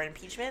before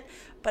impeachment,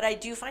 but I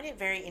do find it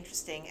very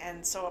interesting.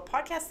 And so a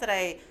podcast that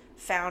I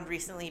found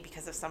recently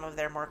because of some of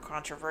their more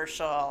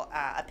controversial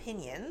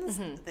opinions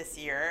this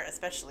year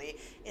especially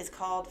is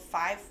called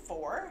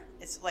 5-4.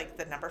 It's like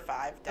the number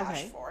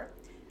 5-4.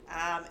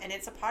 And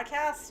it's a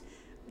podcast.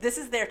 This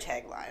is their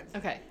tagline.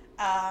 Okay.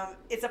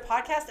 It's a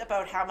podcast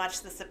about how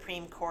much the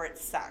Supreme Court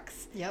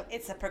sucks. Yep.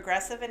 It's a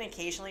progressive and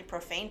occasionally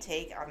profane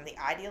take on the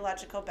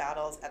ideological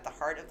battles at the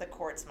heart of the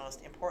court's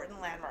most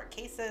important landmark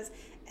cases,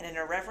 and an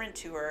irreverent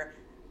tour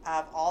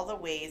of all the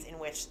ways in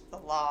which the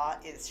law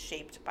is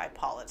shaped by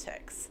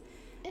politics.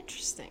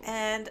 Interesting.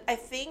 And I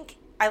think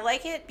I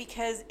like it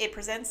because it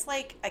presents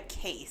like a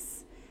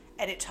case,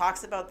 and it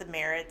talks about the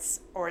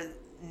merits or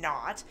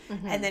not,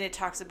 and then it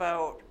talks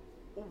about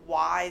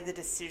why the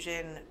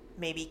decision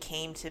maybe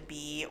came to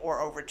be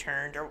or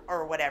overturned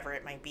or whatever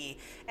it might be.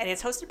 And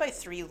it's hosted by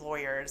 3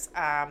 lawyers.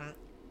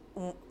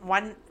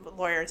 One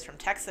lawyer is from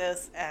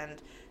Texas,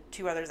 and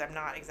 2 others I'm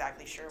not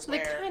exactly sure so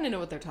where. They kind of know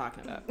what they're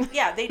talking about.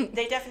 Yeah, they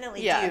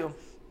definitely do.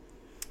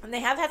 And they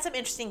have had some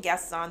interesting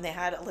guests on. They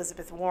had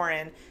Elizabeth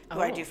Warren, who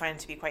I do find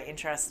to be quite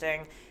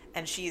interesting,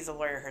 and she's a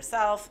lawyer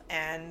herself.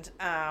 And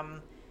I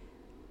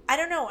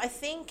don't know. I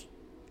think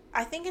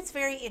it's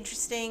very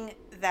interesting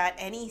that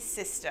any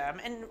system,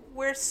 and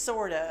we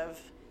sort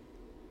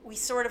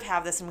of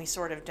have this and we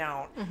sort of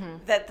don't,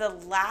 that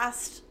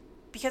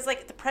because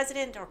like the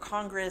president or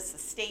Congress, the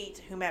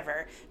state,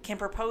 whomever, can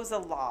propose a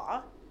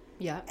law.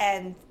 Yeah.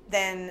 And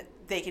then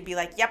they could be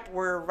like, yep,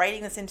 we're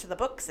writing this into the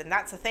books and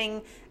that's a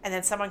thing. And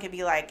then someone could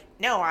be like,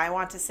 no, I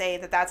want to say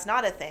that that's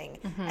not a thing.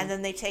 And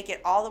then they take it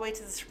all the way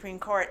to the Supreme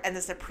Court. And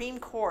the Supreme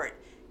Court,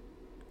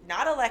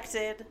 not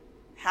elected,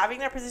 having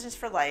their positions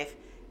for life,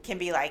 can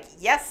be like,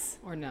 yes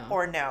or no.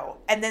 Or no.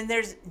 And then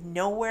there's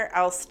nowhere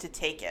else to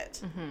take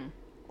it.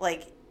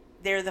 Like,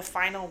 they're the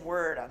final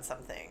word on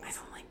something. I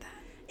don't like that.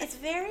 It's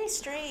very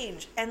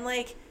strange. And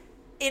like,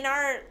 in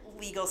our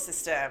legal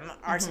system,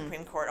 our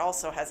Supreme Court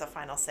also has a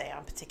final say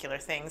on particular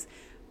things.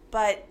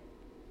 But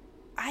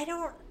I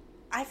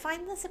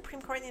find the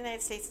Supreme Court in the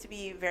United States to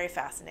be very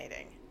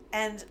fascinating.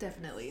 And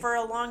definitely for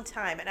a long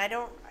time. And I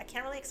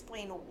can't really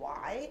explain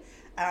why.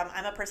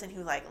 I'm a person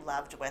who like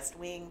loved West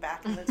Wing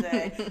back in the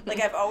day.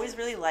 Like, I've always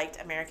really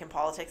liked American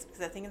politics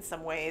because I think in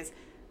some ways,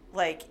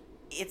 like,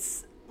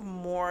 it's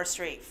more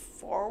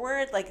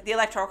straightforward, like the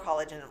Electoral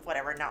College and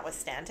whatever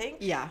notwithstanding.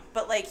 Yeah.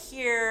 But like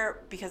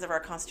here, because of our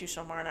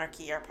constitutional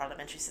monarchy, our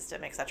parliamentary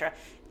system, etc.,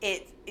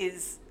 it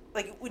is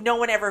like no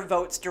one ever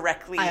votes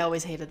directly. I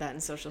always hated that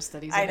in social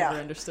studies. I never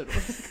understood what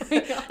was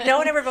going on. No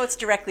one ever votes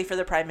directly for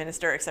the prime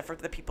minister except for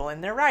the people in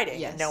their riding.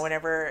 Yes. No one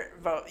ever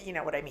vote. You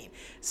know what I mean?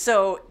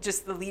 So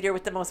just the leader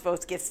with the most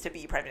votes gets to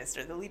be prime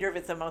minister. The leader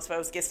with the most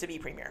votes gets to be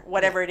premier.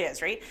 Whatever it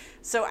is, right?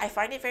 So I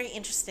find it very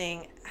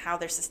interesting how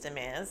their system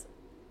is.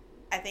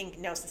 I think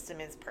no system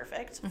is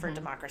perfect for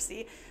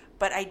democracy,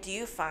 but I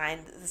do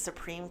find the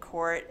Supreme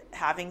Court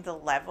having the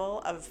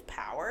level of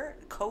power,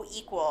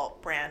 co-equal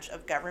branch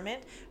of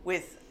government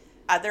with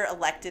other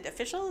elected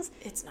officials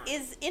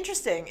is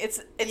interesting. It's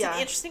an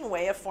interesting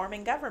way of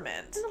forming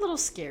government. It's a little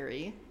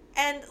scary.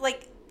 And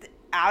like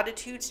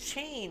attitudes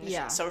change,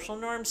 Yeah. social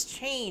norms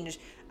change,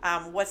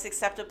 what's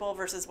acceptable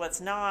versus what's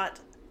not.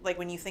 Like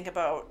when you think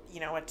about,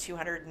 a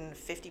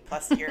 250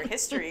 plus year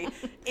history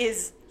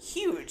is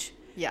huge.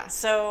 Yeah.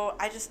 So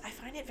I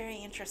find it very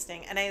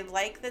interesting. And I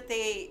like that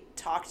they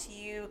talk to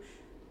you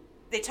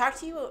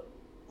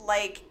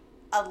like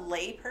a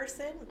lay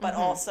person, but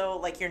also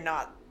like you're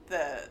not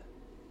the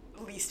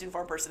least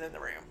informed person in the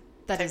room.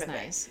 That is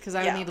nice, because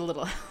I would need a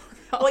little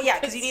help. Well, yeah,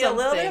 because you need a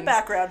little bit of things.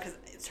 background, because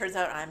it turns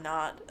out I'm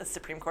not a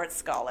Supreme Court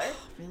scholar.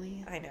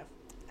 Really? I know,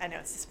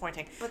 it's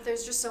disappointing. But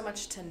there's just so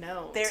much to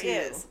know. There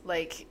is.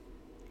 Like,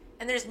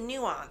 and there's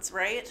nuance,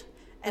 right?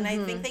 And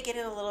I think they get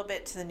in a little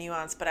bit to the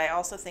nuance, but I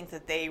also think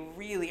that they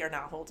really are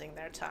not holding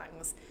their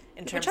tongues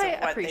in terms of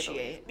what they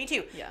believe. Me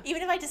too. Yeah.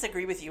 Even if I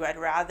disagree with you, I'd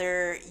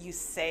rather you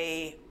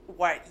say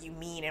what you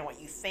mean and what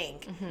you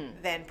think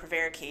than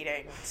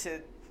prevaricating to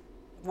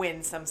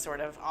win some sort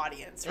of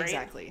audience, right?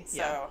 Exactly.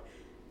 So,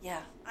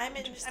 yeah, I'm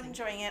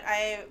enjoying it.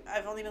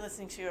 I've only been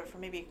listening to it for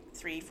maybe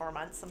 3-4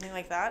 months, something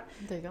like that.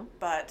 There you go.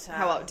 But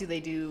how do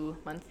they do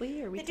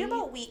monthly or weekly? They do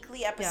about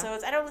weekly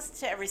episodes. Yeah. I don't listen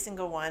to every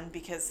single one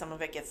because some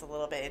of it gets a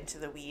little bit into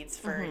the weeds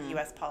for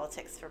U.S.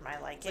 politics for my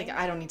liking. Like,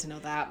 I don't need to know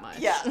that much.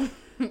 Yeah.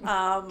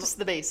 Just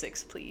the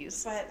basics,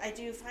 please. But I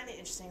do find it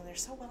interesting. They're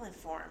so well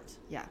informed.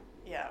 Yeah.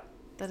 Yeah.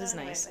 That is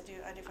nice. I do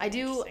find it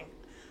interesting.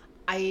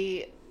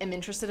 I am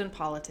interested in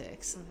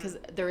politics because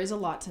there is a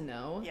lot to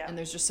know and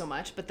there's just so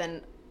much. But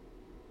then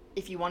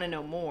if you want to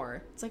know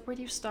more, it's like, where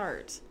do you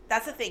start?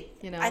 That's the thing.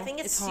 I think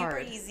it's super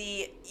hard.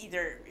 easy,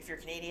 either if you're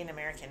Canadian,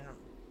 American,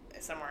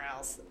 somewhere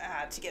else,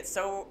 to get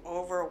so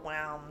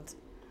overwhelmed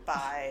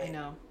by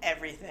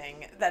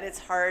everything that it's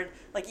hard.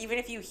 Like, even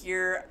if you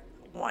hear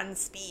one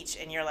speech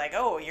and you're like,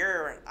 oh,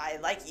 I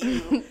like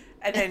you,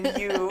 and then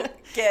you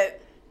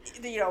get,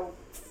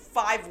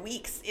 5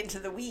 weeks into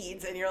the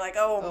weeds and you're like,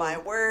 oh my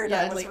word,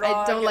 I was wrong.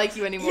 I don't like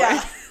you anymore.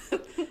 Yeah.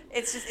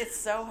 It's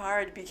so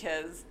hard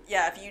because,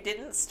 if you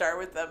didn't start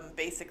with them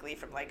basically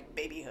from like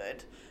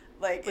babyhood,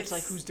 which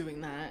who's doing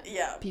that?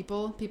 Yeah.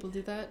 People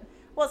do that?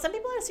 Well, some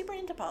people are super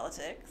into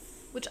politics.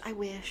 Which I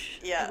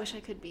wish. Yeah. I wish I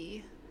could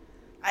be.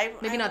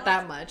 Maybe not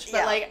that much,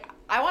 but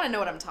I want to know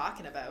what I'm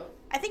talking about.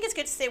 I think it's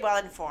good to stay well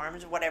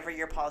informed, whatever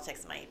your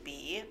politics might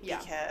be,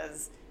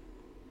 because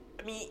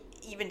I mean,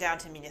 even down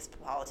to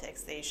municipal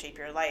politics, they shape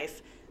your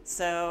life.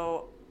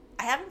 So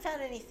I haven't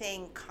found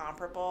anything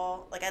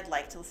comparable. Like, I'd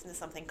like to listen to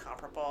something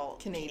comparable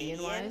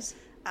Canadian-wise?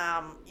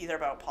 Either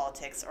about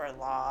politics or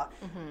law.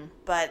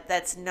 But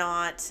that's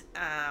not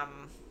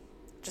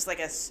just like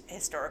a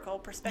historical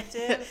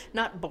perspective.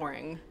 Not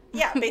boring.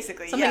 Yeah,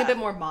 basically. Something a bit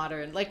more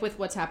modern, like with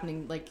what's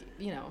happening, like,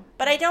 you know.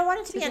 But I don't want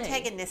it to today. be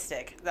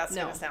antagonistic. That's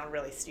going to sound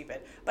really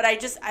stupid. But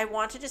I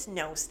want to just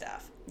know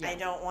stuff. Yeah. I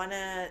don't want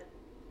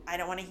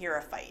to hear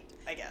a fight,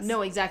 I guess.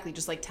 No, exactly.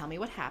 Just like, tell me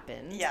what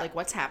happened. Yeah. Like,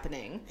 what's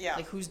happening. Yeah.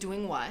 Like, who's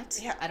doing what.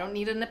 Yeah. I don't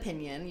need an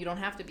opinion. You don't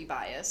have to be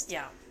biased.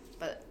 Yeah.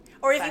 But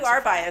or if you are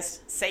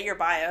biased, say you're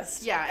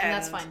biased. Yeah, and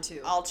that's fine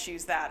too. I'll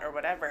choose that or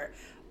whatever.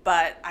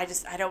 But I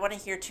don't want to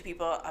hear two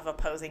people of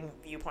opposing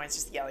viewpoints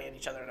just yelling at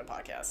each other in a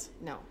podcast.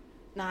 No,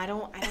 I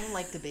don't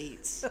like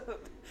debates.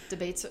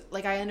 Debates,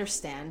 like, I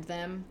understand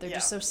them. They're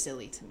just so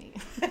silly to me.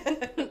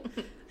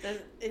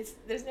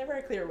 There's never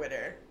a clear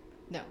winner.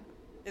 No.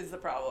 Is the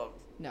problem.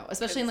 No,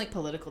 especially in, like,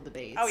 political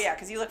debates. Oh, yeah,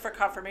 because you look for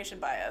confirmation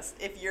bias.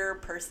 If your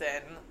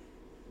person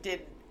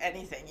did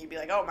anything, you'd be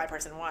like, oh, my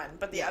person won.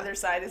 But the other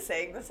side is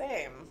saying the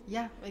same.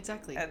 Yeah,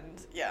 exactly.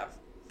 And, yeah.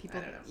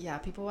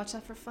 People watch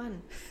that for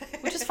fun,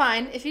 which is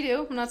fine if you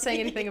do. I'm not saying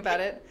anything about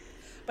it.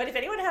 But if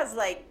anyone has,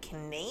 like,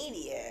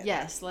 Canadian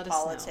let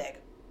us know.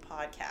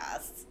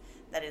 Podcasts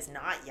that is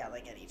not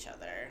yelling at each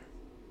other,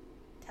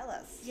 tell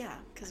us. Yeah,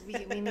 because we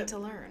need to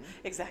learn.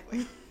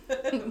 Exactly.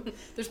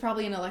 There's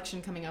probably an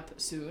election coming up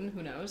soon.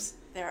 Who knows?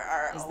 There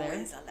are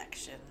always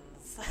elections.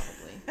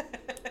 Probably.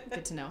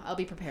 Good to know. I'll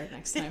be prepared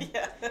next time.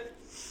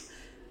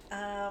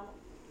 Yeah.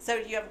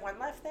 So do you have one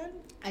left then?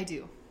 I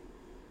do.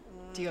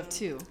 Do you have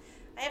two?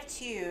 I have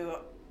two,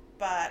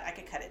 but I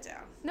could cut it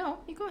down. No,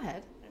 you go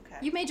ahead. Okay.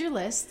 You made your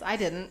list. I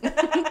didn't.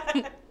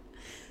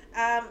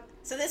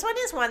 So this one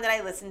is one that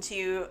I listen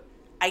to.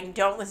 I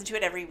don't listen to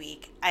it every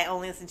week. I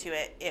only listen to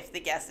it if the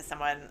guest is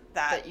someone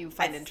that you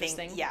find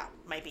interesting. Yeah,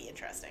 might be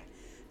interesting.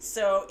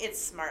 So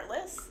it's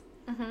Smartless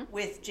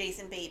with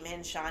Jason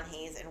Bateman, Sean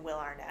Hayes, and Will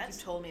Arnett. You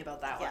told me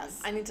about that one.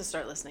 I need to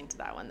start listening to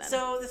that one then.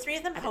 So the three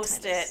of them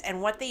host it,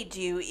 and what they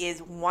do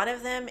is one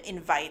of them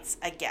invites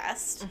a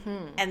guest,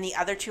 and the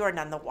other two are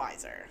none the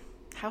wiser.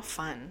 How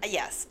fun.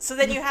 Yes. So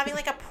then you're having,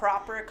 like, a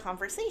proper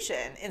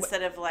conversation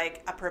instead of,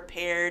 like, a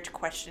prepared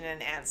question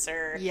and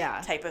answer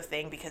type of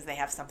thing because they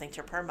have something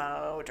to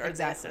promote or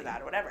this or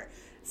that or whatever.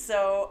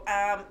 So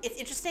it's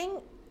interesting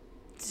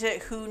to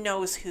who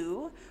knows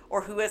who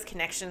or who has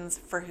connections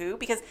for who,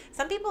 because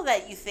some people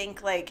that you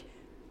think, like,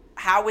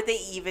 how would they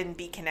even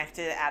be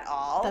connected at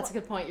all? That's a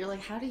good point. You're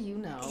like, how do you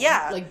know?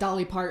 Yeah. Like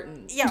Dolly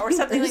Parton. Yeah, or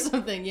something or like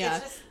something,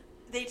 yeah.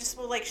 They just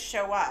will, like,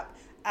 show up.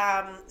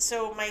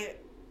 So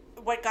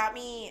what got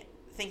me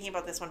thinking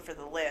about this one for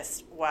the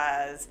list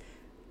was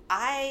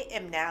I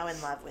am now in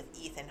love with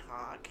Ethan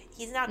Hawke.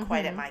 He's not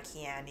quite at my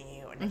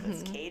Keanu or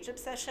Nicolas Cage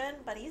obsession,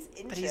 but he's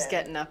inching. But he's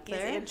getting up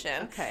there. He's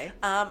inching. Okay.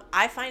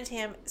 I find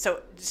him,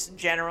 so just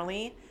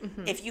generally,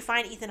 if you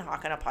find Ethan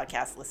Hawke on a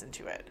podcast, listen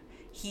to it.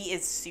 He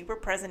is super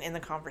present in the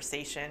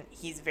conversation.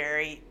 He's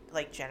very,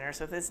 like,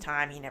 generous with his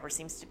time. He never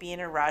seems to be in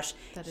a rush.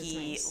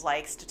 He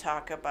likes to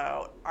talk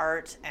about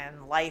art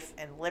and life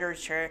and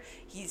literature.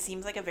 He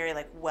seems like a very,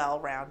 like,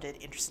 well-rounded,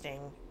 interesting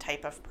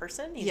type of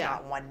person. He's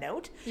not one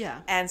note.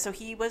 Yeah. And so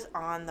he was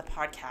on the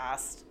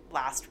podcast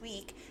last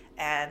week,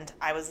 and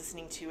I was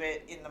listening to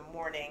it in the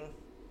morning,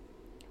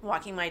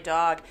 walking my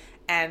dog,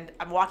 and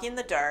I'm walking in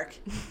the dark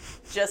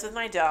just with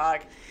my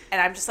dog, and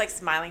I'm just, like,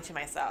 smiling to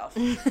myself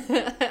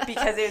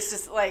because it was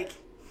just, like,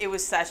 it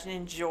was such an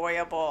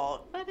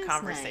enjoyable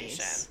conversation.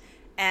 Nice.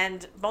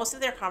 And most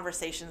of their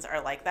conversations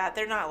are like that.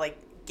 They're not, like,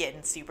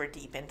 getting super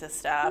deep into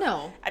stuff.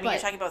 No. I mean,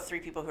 you're talking about three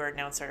people who are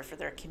known sort of for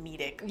their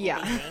comedic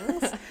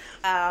leanings.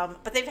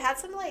 But they've had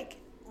some, like,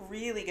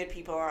 really good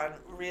people on,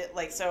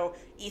 so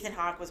Ethan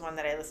Hawke was one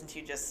that I listened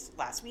to just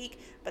last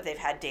week, but they've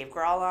had Dave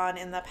Grohl on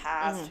in the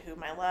past,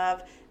 whom I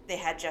love. They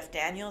had Jeff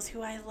Daniels,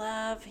 who I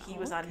love. He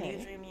was on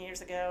Newsroom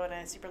years ago, and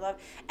I super love.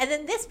 And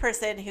then this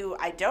person, who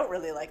I don't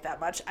really like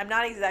that much, I'm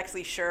not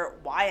exactly sure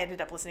why I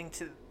ended up listening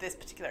to this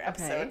particular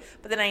episode,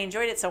 but then I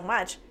enjoyed it so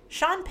much.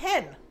 Sean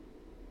Penn.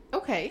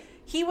 Okay.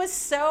 He was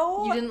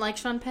so... You didn't like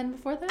Sean Penn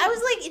before that? I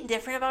was, like,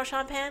 indifferent about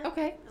Sean Penn.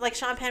 Okay. Like,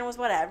 Sean Penn was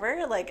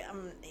whatever. Like,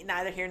 I'm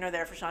neither here nor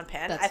there for Sean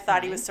Penn. I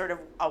thought he was sort of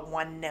a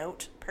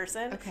one-note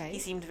person. Okay. He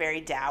seemed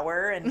very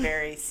dour and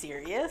very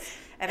serious.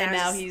 And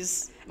now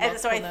he's And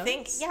so I notes?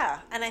 think,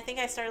 and I think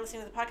I started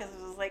listening to the podcast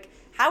and was like,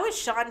 how is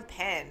Sean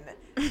Penn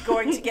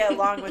going to get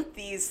along with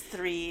these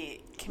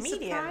three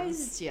comedians?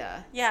 Surprised ya.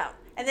 Yeah.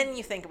 And then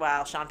you think,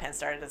 well, Sean Penn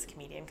started as a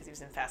comedian because he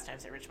was in Fast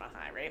Times at Ridgemont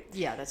High, right?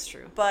 Yeah, that's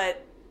true.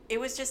 But... it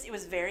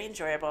was very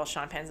enjoyable.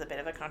 Sean Penn's a bit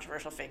of a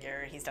controversial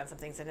figure. He's done some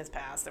things in his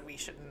past that we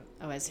shouldn't,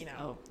 I'll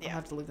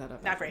have to look that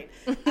up. Not great.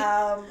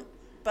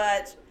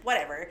 But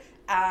whatever.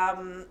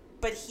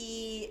 But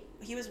he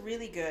was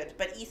really good.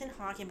 But Ethan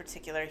Hawke in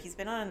particular, he's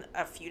been on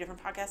a few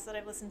different podcasts that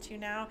I've listened to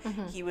now.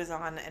 He was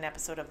on an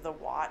episode of The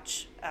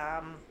Watch,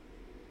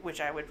 which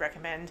I would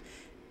recommend.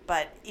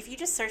 But if you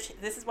just search,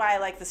 this is why I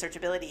like the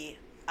searchability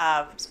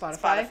of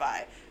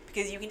Spotify.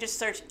 because you can just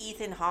search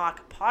Ethan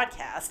Hawke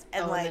podcast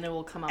and and then it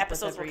will come up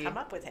episodes will come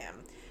up with him.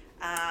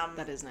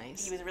 That is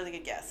nice. He was a really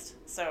good guest,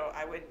 so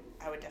I would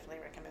definitely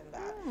recommend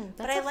that.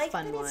 But I like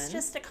that it's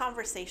just a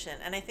conversation,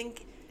 and I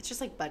think it's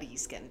just like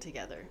buddies getting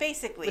together,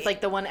 basically, with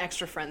like the one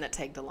extra friend that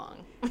tagged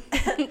along.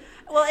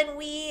 Well, and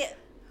we,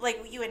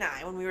 like you and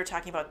I, when we were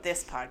talking about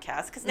this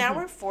podcast, because now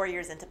we're 4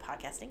 years into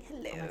podcasting.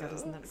 Hello, oh my God,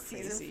 isn't that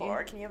crazy? Season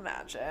 4, can you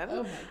imagine?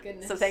 Oh my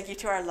goodness! So thank you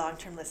to our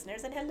long-term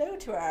listeners, and hello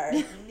to our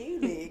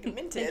newly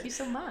minted. Thank you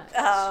so much.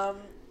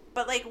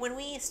 But like when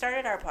we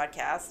started our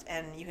podcast,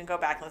 and you can go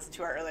back and listen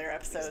to our earlier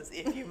episodes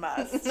if you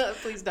must. No,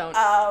 please don't.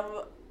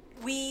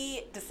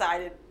 We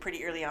decided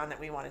pretty early on that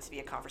we wanted to be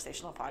a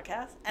conversational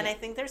podcast. And I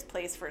think there's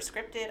place for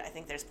scripted. I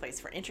think there's place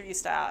for interview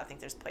style. I think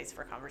there's place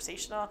for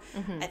conversational.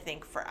 I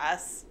think for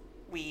us,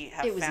 we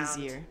have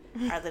found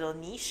our little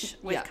niche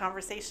with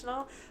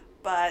conversational.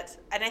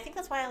 And I think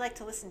that's why I like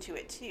to listen to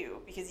it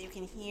too, because you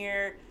can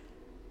hear,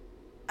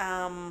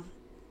 I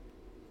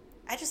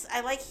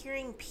like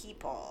hearing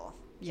people.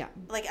 Yeah.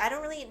 Like, I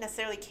don't really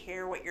necessarily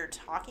care what you're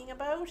talking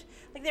about.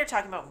 Like, they're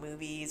talking about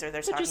movies, or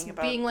they're talking just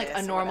about being like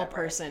a normal whatever.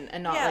 person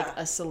and not like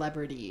a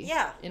celebrity.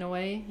 Yeah. In a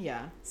way,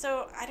 yeah.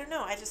 So, I don't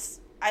know.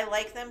 I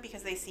like them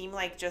because they seem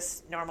like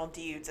just normal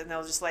dudes, and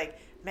they'll just like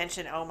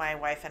mention, oh, my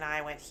wife and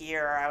I went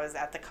here, or I was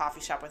at the coffee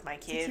shop with my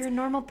kids. Like you're a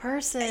normal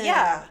person.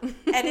 Yeah.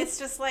 And it's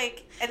just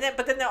like,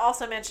 but then they'll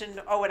also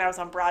mention, oh, when I was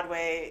on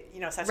Broadway,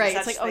 such and such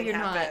it's like, oh, you're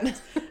happened.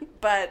 not.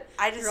 But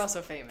you're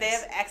also famous. They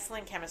have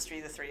excellent chemistry,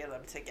 the three of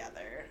them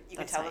together. You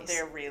can tell that they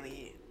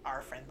really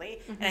are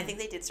friendly. And I think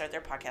they did start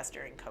their podcast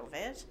during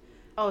COVID.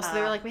 Oh, so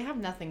they were like, we have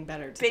nothing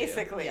better to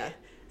basically. do. Yeah.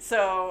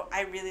 So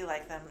I really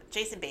like them.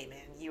 Jason Bateman,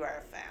 you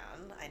are a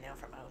fan, I know,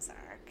 from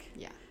Ozark.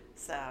 Yeah.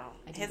 So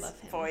his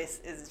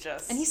voice is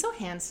just... And he's so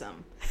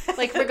handsome.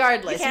 Like,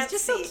 regardless, he's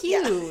just so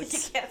cute. Yeah. You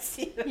can't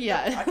see the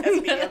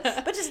podcast medium,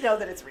 but just know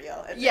that it's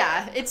real.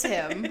 Yeah, it's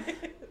him.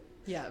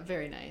 Yeah,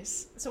 very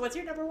nice. So what's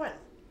your number one?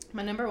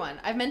 My number one.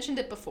 I've mentioned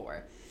it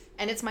before.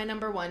 And it's my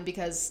number one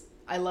because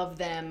I love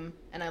them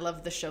and I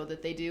love the show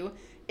that they do.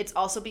 It's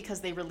also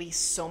because they release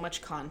so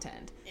much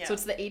content. Yeah. So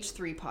it's the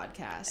H3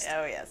 podcast.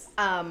 Oh, yes.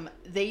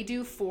 They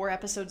do 4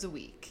 episodes a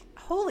week.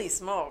 Holy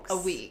smokes. A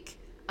week.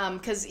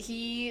 Because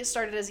he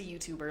started as a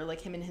YouTuber,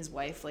 like him and his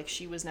wife. Like,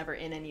 she was never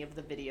in any of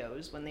the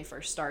videos when they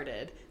first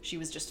started. She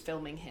was just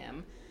filming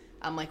him,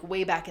 like,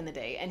 way back in the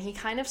day. And he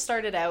kind of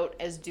started out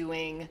as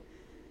doing...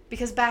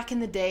 Because back in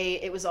the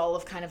day, it was all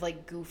of kind of,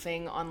 like,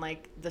 goofing on,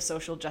 like, the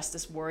social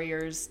justice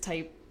warriors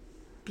type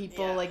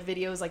people, like,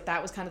 videos. Like,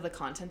 that was kind of the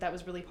content that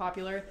was really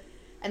popular.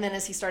 And then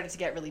as he started to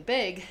get really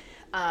big,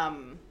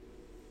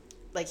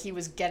 like, he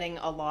was getting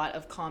a lot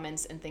of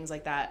comments and things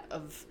like that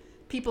of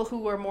people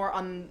who were more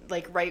on,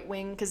 like,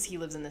 right-wing, because he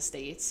lives in the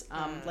States,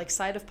 like,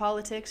 side of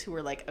politics, who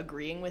were, like,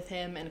 agreeing with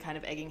him and kind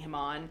of egging him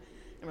on. And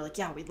we're like,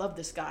 yeah, we love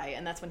this guy.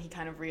 And that's when he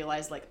kind of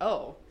realized, like,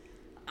 oh...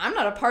 I'm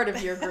not a part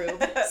of your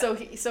group. So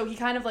he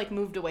kind of like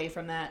moved away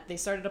from that. They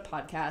started a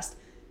podcast.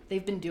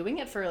 They've been doing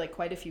it for like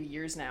quite a few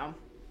years now.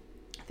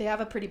 They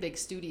have a pretty big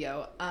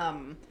studio.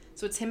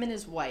 So it's him and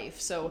his wife.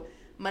 So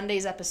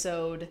Monday's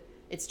episode,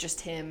 it's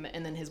just him,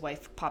 and then his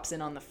wife pops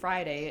in on the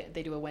Friday.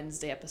 They do a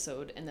Wednesday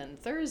episode, and then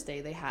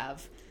Thursday they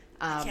have...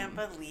 I can't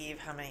believe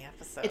how many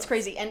episodes. It's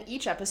crazy. And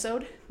each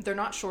episode, they're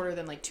not shorter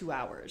than like 2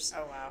 hours.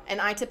 Oh, wow.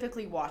 And I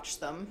typically watch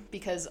them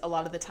because a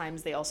lot of the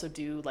times they also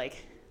do like...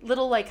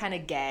 little like kind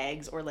of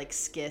gags or like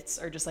skits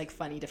or just like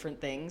funny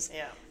different things.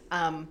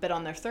 Yeah. But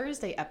on their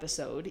Thursday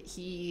episode,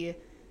 he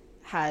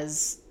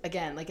has,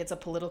 again, like it's a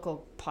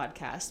political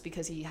podcast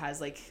because he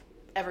has like,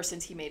 ever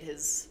since he made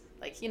his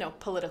like,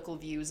 political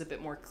views a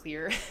bit more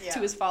clear to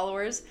his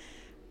followers,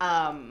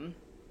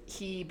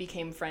 he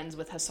became friends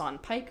with Hassan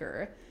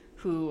Piker,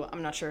 who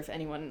I'm not sure if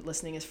anyone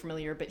listening is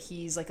familiar, but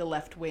he's like a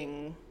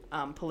left-wing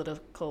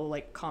political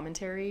like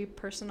commentary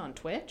person on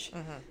Twitch.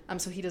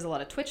 So he does a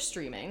lot of Twitch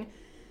streaming.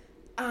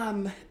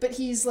 But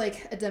he's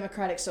like a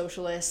democratic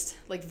socialist,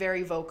 like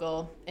very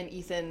vocal, and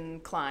Ethan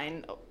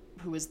Klein,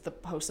 who is the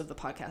host of the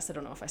podcast, I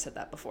don't know if I said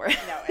that before. No, I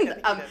don't think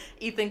you did.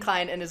 Ethan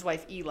Klein and his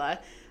wife Ela.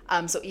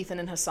 So Ethan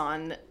and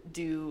Hassan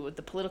do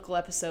the political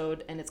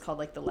episode, and it's called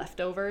like The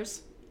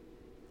Leftovers.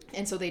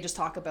 And so they just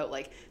talk about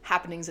like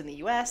happenings in the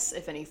US,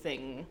 if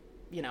anything,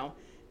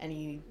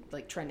 any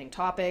like trending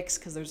topics,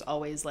 because there's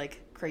always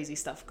like crazy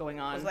stuff going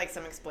on. With like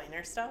some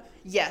explainer stuff?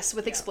 Yes,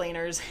 with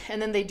explainers,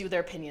 and then they do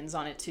their opinions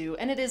on it too.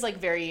 And it is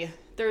like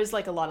there is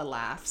like a lot of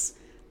laughs.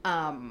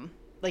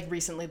 Like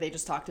recently they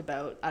just talked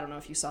about, I don't know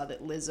if you saw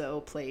that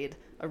Lizzo played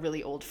a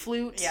really old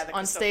flute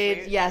on stage.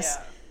 Flute. Yes.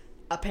 Yeah.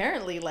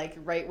 Apparently like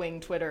right-wing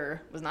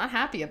Twitter was not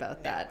happy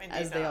about that,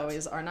 as they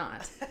always are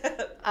not.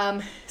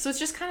 So it's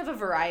just kind of a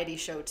variety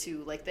show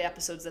too. Like the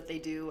episodes that they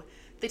do,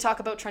 they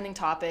talk about trending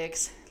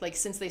topics. Like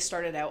since they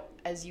started out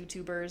as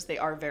YouTubers, they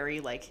are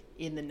very like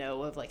in the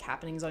know of like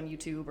happenings on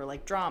YouTube or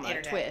like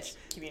drama, Twitch,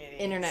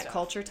 internet stuff.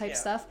 Culture type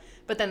stuff.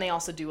 But then they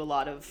also do a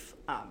lot of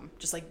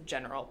just like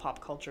general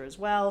pop culture as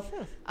well.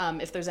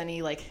 If there's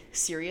any like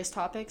serious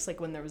topics, like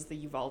when there was the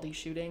Uvalde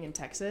shooting in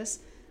Texas,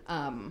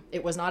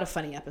 it was not a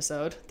funny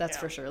episode, that's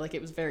for sure. Like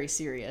it was very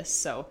serious.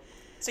 So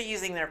So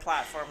using their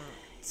platform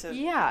to...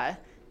 Yeah.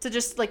 To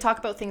just, like, talk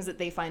about things that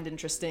they find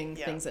interesting,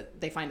 things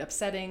that they find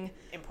upsetting.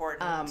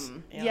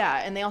 Important.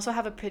 Yeah, and they also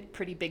have a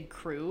pretty big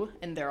crew,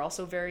 and they're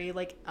also very,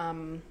 like,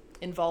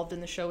 involved in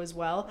the show as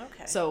well.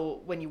 Okay.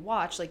 So when you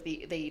watch, like,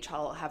 they each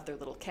all have their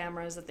little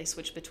cameras that they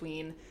switch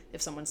between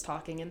if someone's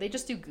talking, and they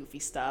just do goofy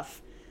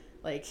stuff.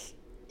 Like,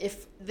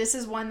 if this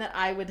is one that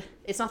I would...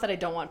 It's not that I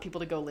don't want people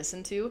to go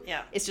listen to.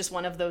 Yeah. It's just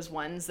one of those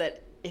ones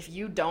that if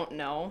you don't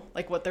know,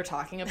 like, what they're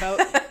talking about,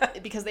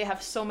 because they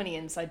have so many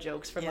inside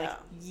jokes from, like,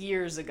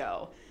 years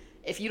ago.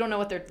 If you don't know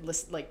what they're,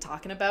 like,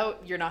 talking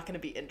about, you're not going to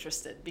be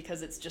interested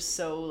because it's just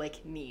so,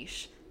 like,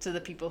 niche to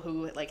the people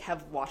who, like,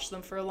 have watched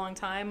them for a long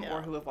time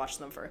or who have watched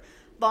them for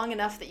long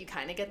enough that you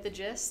kind of get the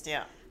gist.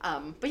 Yeah.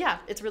 But yeah,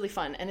 it's really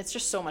fun, and it's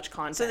just so much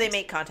content. So they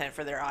make content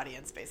for their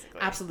audience,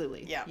 basically.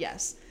 Absolutely. Yeah.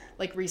 Yes.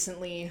 Like,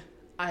 recently,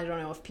 I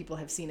don't know if people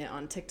have seen it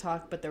on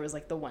TikTok, but there was,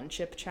 like, the one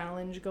chip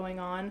challenge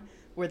going on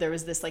where there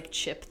was this, like,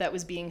 chip that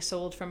was being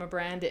sold from a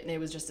brand, and it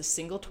was just a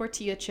single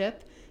tortilla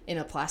chip in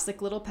a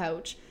plastic little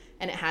pouch,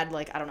 and it had,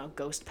 like, I don't know,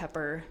 ghost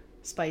pepper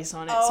spice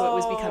on it. So it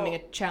was becoming a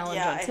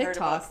challenge on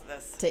TikTok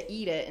to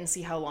eat it and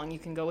see how long you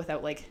can go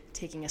without, like,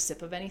 taking a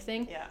sip of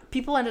anything. Yeah.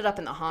 People ended up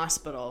in the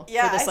hospital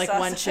for this, like,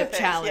 one chip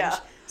challenge. Yeah.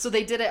 So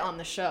they did it on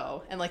the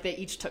show, and, like, they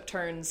each took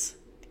turns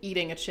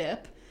eating a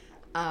chip.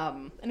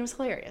 And it was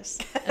hilarious.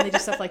 And they do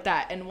stuff like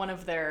that. And one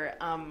of their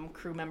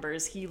crew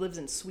members, he lives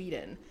in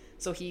Sweden.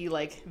 So he,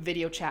 like,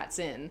 video chats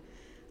in.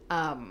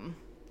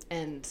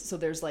 And so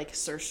there's, like,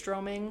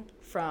 surströmming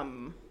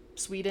from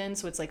Sweden.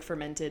 So it's, like,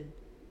 fermented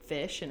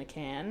fish in a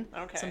can.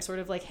 Okay. Some sort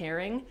of, like,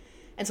 herring.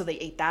 And so they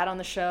ate that on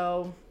the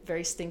show.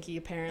 Very stinky,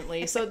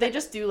 apparently. So they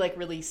just do, like,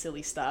 really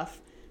silly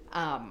stuff.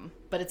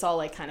 But it's all,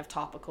 like, kind of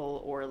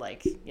topical or,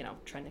 like, you know,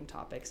 trending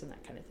topics and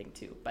that kind of thing,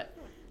 too. But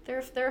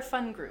they're a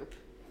fun group.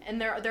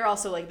 And they're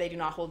also, like, they do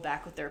not hold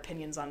back with their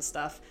opinions on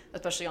stuff,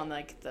 especially on,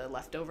 like, the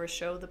Leftovers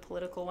show, the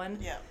political one.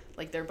 Yeah.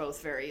 Like, they're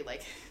both very,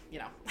 like, you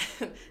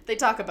know, they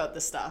talk about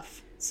the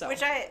stuff. So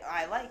which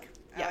I like.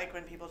 I like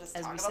when people just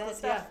talk about the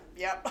stuff.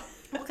 Yeah. Yep.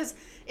 Well, because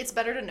it's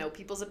better to know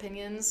people's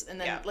opinions, and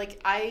then,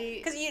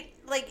 because you,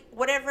 like,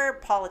 whatever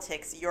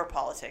your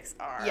politics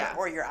are,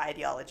 or your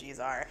ideologies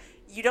are,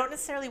 you don't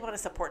necessarily want to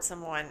support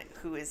someone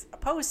who is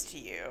opposed to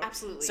you.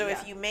 Absolutely. So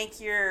if you make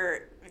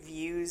your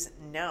views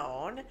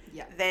known,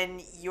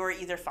 then you're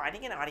either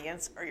finding an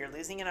audience or you're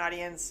losing an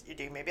audience. You're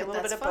doing maybe a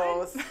little bit of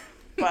both.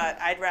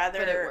 But I'd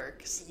rather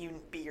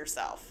you be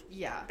yourself.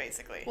 Yeah.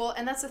 Basically. Well,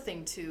 and that's the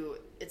thing, too.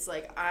 It's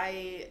like,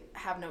 I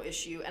have no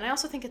issue. And I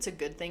also think it's a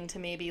good thing to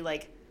maybe,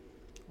 like,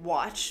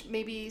 watch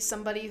maybe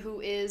somebody who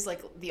is,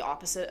 like, the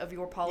opposite of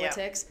your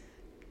politics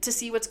to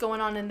see what's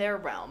going on in their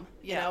realm,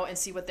 you know, and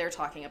see what they're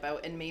talking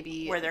about, and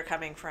maybe... where they're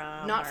coming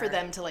from. Not for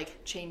them to,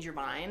 like, change your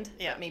mind,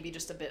 but maybe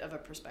just a bit of a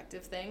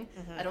perspective thing.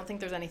 Mm-hmm. I don't think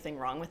there's anything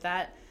wrong with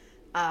that.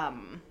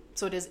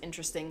 So it is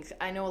interesting.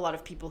 I know a lot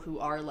of people who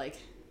are, like...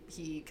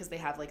 because they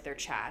have, like, their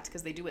chat,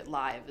 because they do it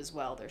live as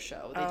well, their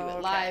show. They do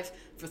it live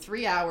for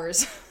 3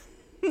 hours,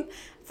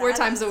 4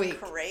 times a week.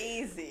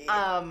 Crazy.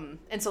 And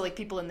so, like,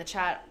 people in the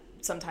chat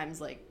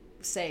sometimes, like,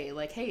 say,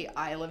 like, hey,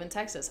 I live in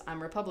Texas,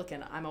 I'm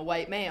Republican, I'm a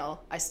white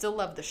male, I still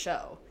love the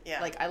show. Yeah.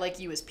 Like, I like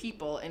you as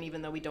people, and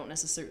even though we don't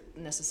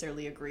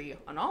necessarily agree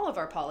on all of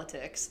our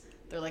politics,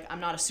 they're like, I'm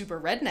not a super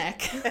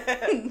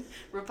redneck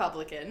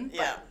Republican.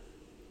 Yeah.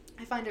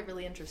 But I find it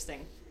really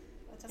interesting.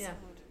 That does sound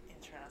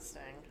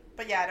interesting.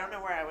 But yeah, I don't know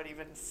where I would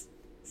even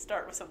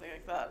start with something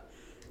like that.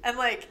 And,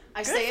 like,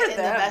 I say it in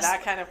them, the best,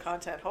 that kind of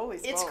content. Holy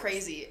smokes. It's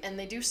crazy. And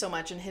they do so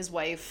much. And his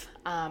wife,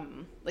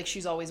 like,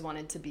 she's always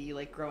wanted to be,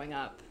 like, growing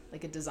up,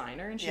 like, a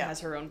designer. And she has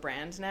her own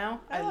brand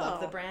now. I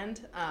love the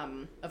brand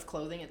of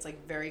clothing. It's,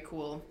 like, very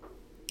cool.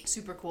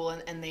 Super cool.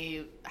 And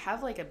they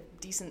have, like, a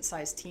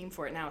decent-sized team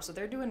for it now. So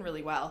they're doing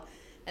really well.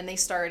 And they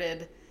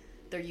started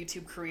their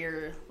YouTube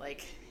career,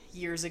 like,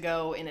 years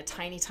ago in a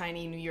tiny,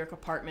 tiny New York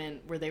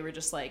apartment where they were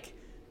just, like,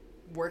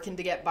 working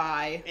to get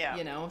by,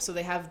 you know, so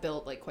they have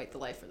built, like, quite the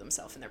life for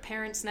themselves and their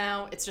parents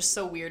now. It's just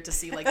so weird to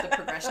see, like, the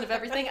progression of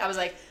everything. I was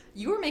like,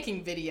 you were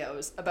making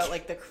videos about,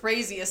 like, the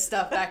craziest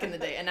stuff back in the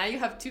day, and now you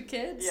have 2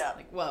 kids? Yeah.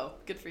 Like, whoa,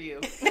 good for you.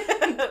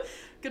 Good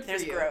for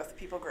There's you. growth.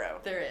 People grow.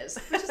 There is,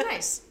 which is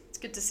nice. It's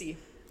good to see.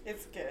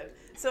 It's good.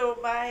 So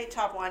my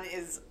top one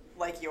is,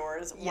 like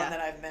yours, one that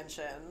I've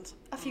mentioned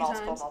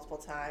multiple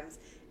times,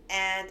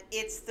 and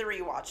it's the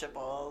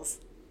rewatchables.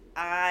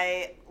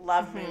 I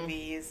love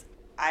movies.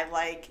 I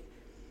like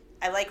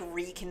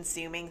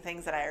re-consuming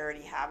things that I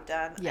already have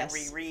done. Yes.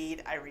 I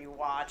reread, I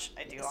rewatch,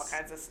 I do all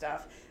kinds of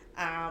stuff.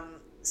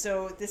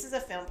 So this is a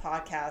film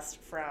podcast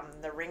from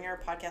the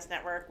Ringer Podcast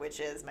Network, which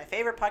is my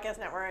favorite podcast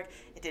network.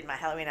 It did my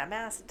Halloween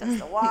Unmasked. It does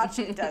The Watch.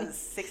 It does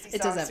 60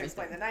 Songs to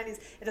Explain the 90s.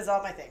 It does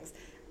all my things.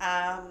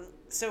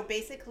 So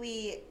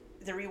basically,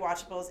 the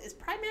Rewatchables is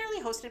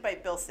primarily hosted by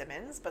Bill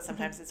Simmons, but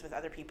sometimes it's with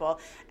other people.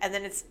 And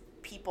then it's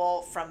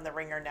people from the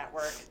Ringer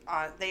Network.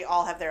 They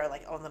all have their,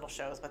 like, own little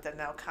shows, but then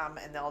they'll come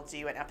and they'll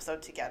do an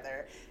episode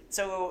together.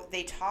 So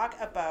they talk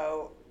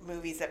about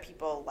movies that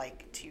people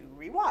like to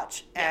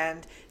rewatch,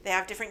 and they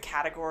have different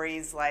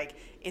categories, like,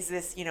 is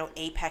this,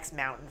 Apex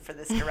Mountain for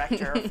this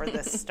director or for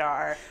this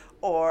star,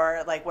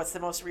 or like, what's the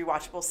most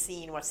rewatchable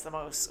scene, what's the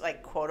most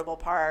like quotable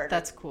part,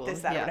 that's cool, this,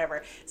 that,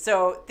 whatever.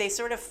 So they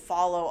sort of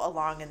follow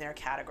along in their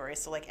categories,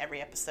 so like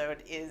every episode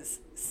is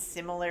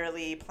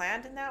similarly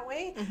planned in that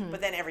way,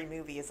 but then every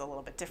movie is a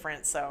little bit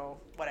different,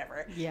 so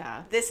whatever.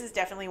 This is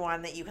definitely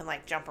one that you can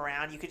like jump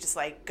around. You could just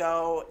like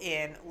go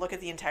in, look at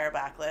the entire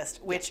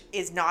backlist, which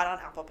is not on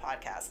Apple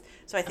Podcasts.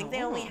 So I think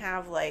they only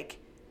have like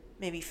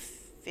maybe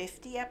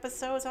 50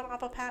 episodes on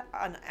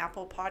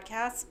Apple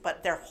Podcasts,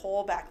 but their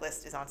whole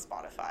backlist is on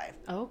Spotify.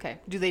 Oh, okay.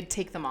 Do they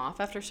take them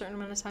off after a certain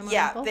amount of time on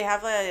Yeah, Apple? they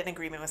have an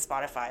agreement with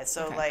Spotify.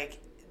 So like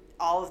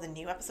all of the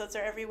new episodes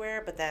are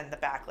everywhere, but then the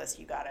backlist,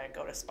 you gotta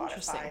go to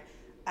Spotify. So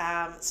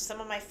some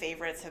of my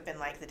favorites have been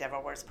like The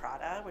Devil Wears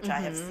Prada, which I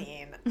have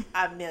seen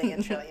a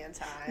million trillion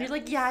times. You're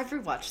like, yeah, I've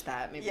rewatched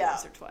that maybe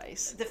once or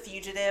twice. The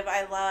Fugitive,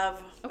 I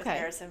love, with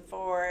Harrison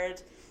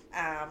Ford.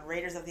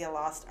 Raiders of the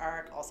Lost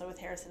Ark, also with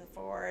Harrison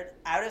Ford.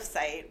 Out of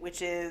Sight,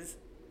 which is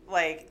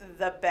like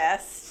the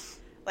best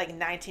like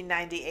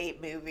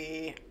 1998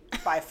 movie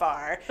by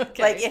far.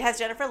 Like, it has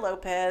Jennifer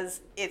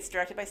Lopez. It's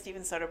directed by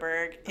Steven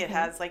Soderbergh. It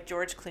has like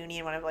George Clooney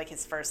in one of like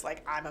his first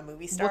like I'm a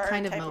movie star what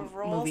kind type of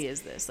roles. Movie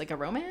is this? Like a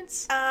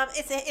romance?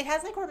 It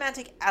has like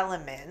romantic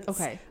elements.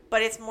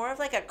 But it's more of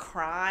like a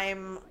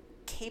crime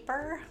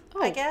caper,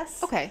 I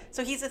guess.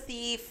 So he's a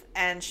thief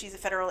and she's a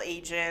federal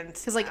agent.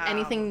 Because like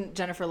anything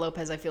Jennifer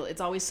Lopez, I feel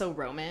it's always so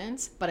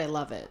romance, but I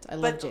love it. I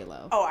love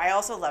J-Lo. Oh, I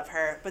also love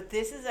her. But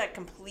this is a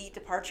complete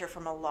departure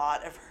from a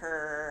lot of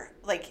her.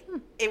 Like,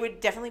 it would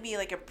definitely be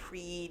like a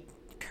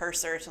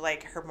precursor to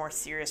like her more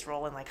serious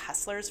role in like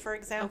Hustlers, for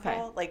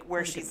example. Like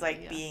where she's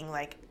like being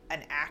like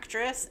an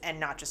actress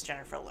and not just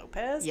Jennifer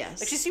Lopez.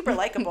 Like, she's super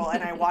likable,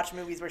 and I watch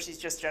movies where she's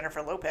just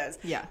Jennifer Lopez.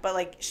 But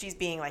like she's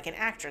being like an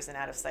actress in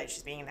Out of Sight.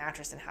 She's being an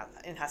actress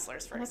in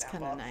Hustlers, for example.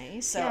 That's kind of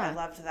nice. So I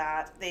loved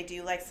that. They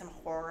do like some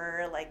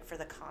horror, like for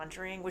The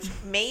Conjuring, which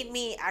made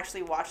me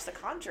actually watch The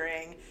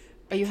Conjuring.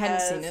 Oh, you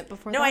hadn't seen it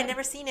before? No, I'd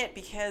never seen it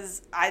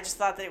because I just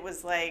thought that it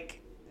was like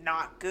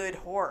not good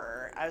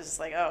horror. I was just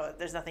like, oh,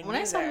 there's nothing new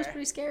there. When I saw it, it was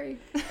pretty scary.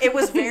 It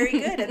was very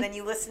good, and then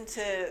you listen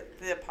to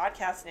the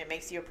podcast and it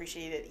makes you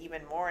appreciate it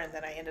even more, and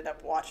then I ended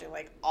up watching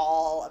like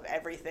all of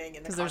everything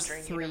in the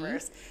Conjuring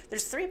universe.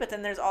 There's 3, but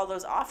then there's all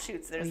those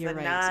offshoots. There's The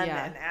Nun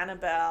and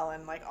Annabelle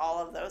and like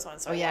all of those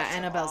ones. So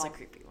Annabelle's a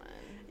creepy one.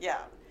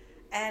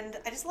 And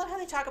I just love how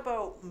they talk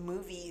about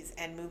movies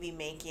and movie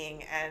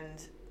making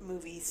and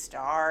movie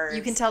stars.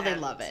 You can tell they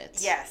love it.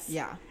 Yes.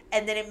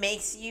 And then it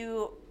makes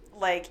you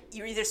like,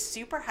 you're either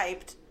super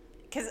hyped,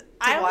 because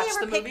I only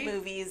ever pick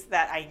movies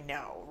that I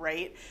know,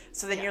 right?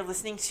 So then you're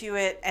listening to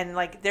it, and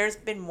like there's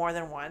been more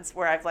than once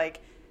where I've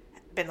like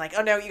been like,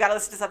 oh no, you gotta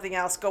listen to something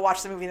else, go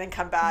watch the movie and then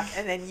come back,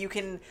 and then you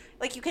can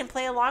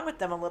play along with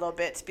them a little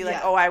bit to be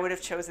like, oh, I would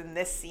have chosen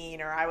this scene,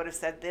 or I would have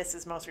said this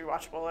is most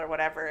rewatchable, or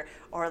whatever,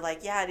 or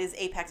like, yeah, it is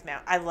Apex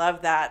Mountain. I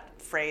love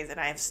that phrase, and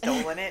I have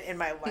stolen it in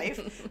my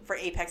life for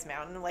Apex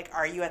Mountain. Like,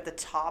 are you at the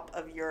top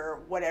of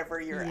your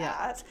whatever you're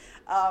at,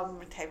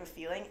 type of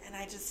feeling, and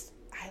I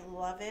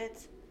love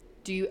it.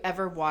 Do you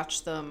ever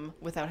watch them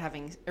without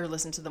having, or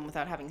listen to them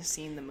without having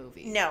seen the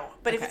movie? No,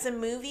 but if it's a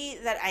movie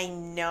that I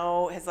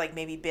know has like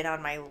maybe been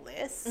on my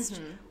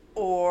list,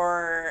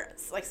 or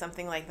like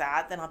something like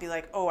that, then I'll be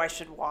like, oh, I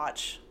should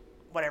watch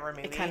whatever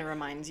movie. It kind of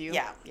reminds you.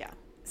 Yeah.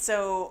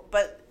 So,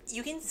 but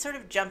you can sort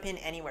of jump in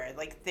anywhere.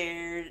 Like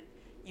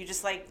you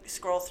just like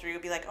scroll through,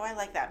 be like, oh, I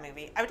like that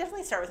movie. I would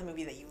definitely start with a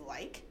movie that you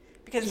like.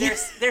 Because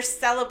they're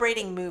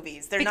celebrating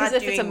movies. They're not doing movies.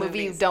 Because if it's a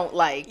movie you don't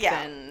like,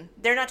 then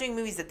they're not doing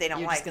movies that they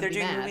don't like. They're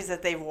doing movies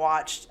that they've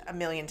watched a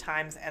million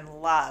times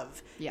and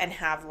love and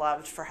have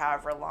loved for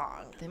however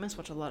long. They must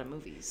watch a lot of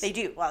movies. They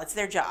do. Well, it's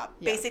their job.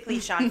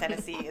 Basically, Sean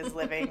Fennessy is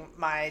living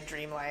my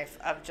dream life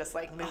of just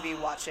like movie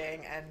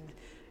watching and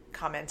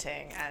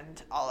commenting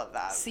and all of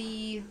that.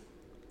 See,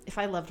 if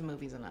I loved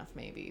movies enough,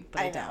 maybe,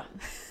 but I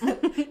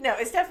don't. No,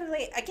 it's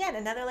definitely, again,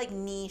 another like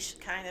niche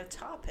kind of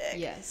topic.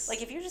 Yes.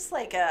 Like if you're just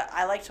like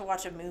I like to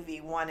watch a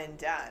movie one and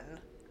done.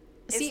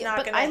 See,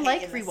 not but I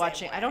like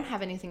rewatching. I don't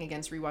have anything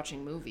against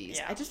rewatching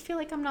movies. I just feel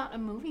like I'm not a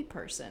movie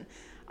person.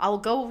 I'll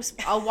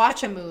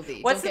watch a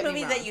movie. What's the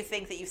movie that you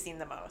think that you've seen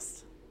the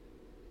most?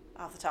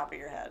 Off the top of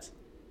your head.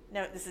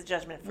 No, this is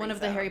judgment free. One of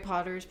the Harry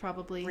Potters,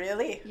 probably.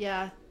 Really?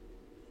 Yeah.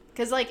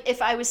 Because, like,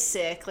 if I was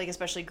sick, like,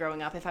 especially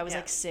growing up, if I was,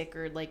 like, sick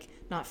or, like,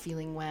 not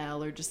feeling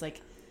well or just,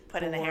 like,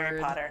 put in a Harry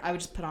Potter. I would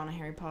just put on a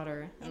Harry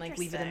Potter and, like,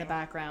 leave it in the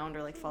background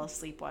or, like, fall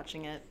asleep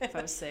watching it if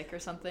I was sick or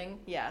something.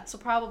 Yeah, so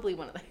probably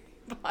one of the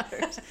Harry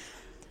Potters.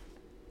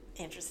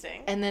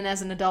 Interesting. And then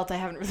as an adult, I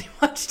haven't really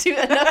watched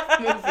enough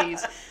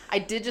movies. I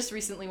did just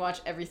recently watch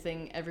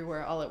Everything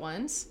Everywhere All at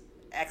Once.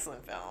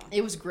 Excellent film.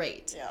 It was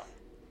great. Yeah.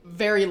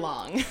 Very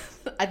long.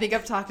 I think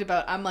I've talked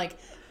about, I'm, like,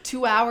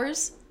 2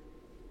 hours...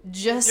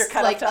 Just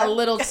like a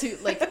little too,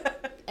 like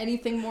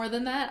anything more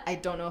than that, I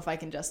don't know if I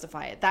can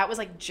justify it. That was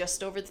like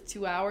just over the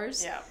 2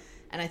 hours. Yeah.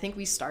 And I think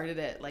we started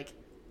it like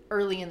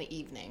early in the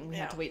evening. We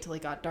had to wait till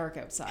it got dark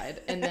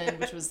outside. And then,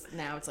 which was,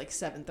 now it's like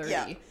 7:30.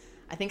 Yeah.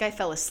 I think I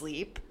fell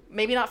asleep.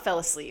 Maybe not fell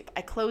asleep.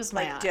 I closed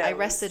my eyes. I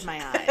rested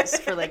my eyes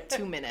for like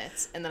 2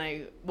 minutes. And then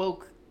I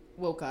woke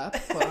up,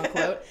 quote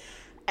unquote.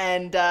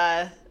 And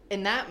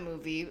in that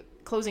movie,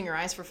 closing your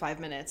eyes for 5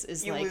 minutes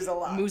is you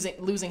like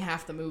losing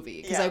half the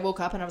movie. Because I woke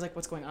up and I was like,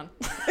 what's going on?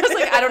 I was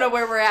like, I don't know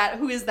where we're at.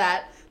 Who is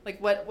that?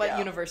 Like, what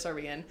universe are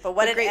we in? But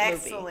what an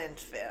excellent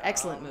film.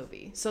 Excellent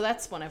movie. So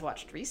that's one I've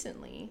watched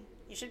recently.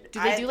 You should. Do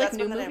they do like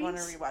new movies? That's one that I want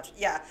to rewatch.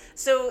 Yeah.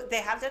 So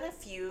they have done a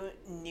few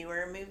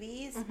newer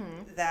movies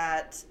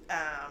that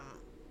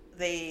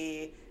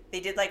they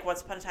did, like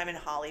Once Upon a Time in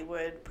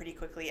Hollywood pretty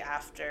quickly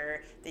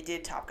after. They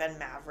did Top Gun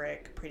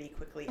Maverick pretty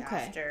quickly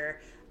after.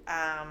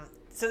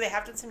 So they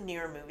have done some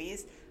newer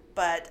movies,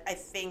 but I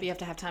think... But you have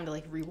to have time to,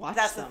 like, rewatch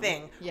That's them. the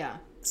thing. Yeah.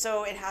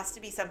 So it has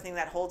to be something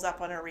that holds up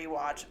on a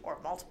rewatch or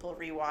multiple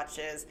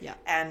rewatches,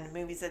 and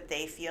movies that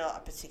they feel a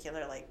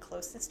particular, like,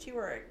 closeness to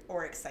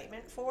or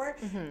excitement for.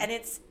 And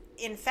it's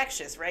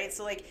infectious, right?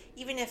 So, like,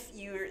 even if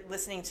you're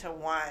listening to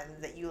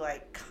one that you,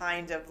 like,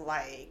 kind of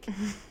like,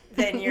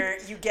 then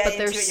you get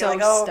into it, you're like,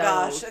 oh,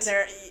 gosh,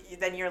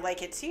 and then you're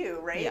like it too,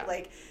 right? Yeah.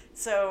 Like,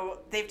 so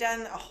they've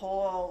done a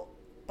whole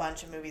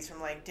bunch of movies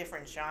from like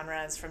different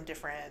genres, from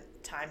different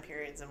time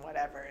periods and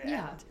whatever.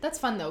 Yeah, and that's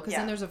fun though, because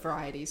then there's a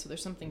variety, so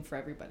there's something for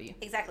everybody.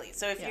 Exactly.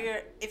 So if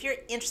you're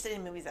interested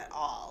in movies at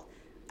all,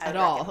 I would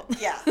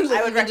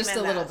recommend just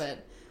a little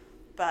bit.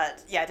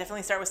 But yeah,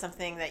 definitely start with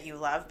something that you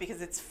love,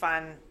 because it's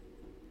fun.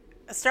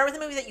 Start with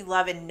a movie that you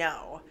love and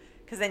know,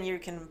 because then you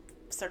can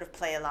sort of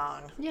play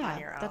along on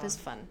your own. That is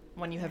fun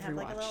when you have rewatched.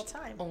 Like a little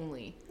time.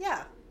 Only.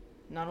 Yeah.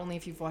 Not only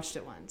if you've watched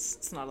it once.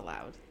 It's not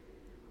allowed.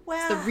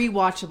 Well, it's the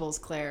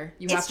rewatchables, Claire.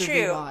 You have to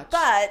rewatch.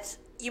 But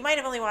you might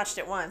have only watched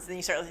it once, and then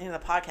you start listening to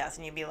the podcast,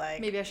 and you'd be like,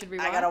 maybe I should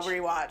rewatch. I gotta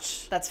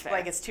rewatch. That's fair.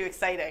 Like, it's too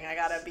exciting. I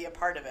gotta be a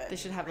part of it. They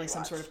should have like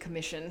some sort of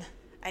commission.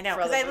 I know,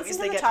 because I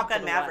listened to the Top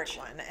Gun Maverick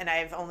one, and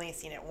I've only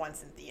seen it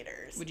once in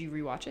theaters. Would you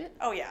rewatch it?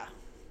 Oh yeah,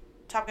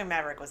 Top Gun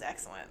Maverick was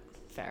excellent.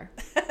 Fair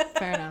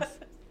enough.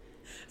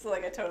 So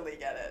like, I totally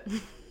get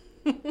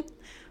it.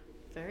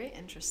 Very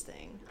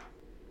interesting.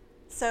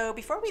 So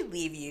before we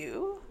leave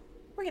you,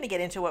 we're going to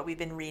get into what we've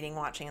been reading,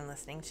 watching, and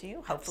listening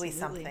to. Hopefully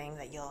something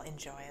that you'll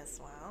enjoy as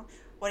well.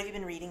 What have you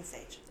been reading,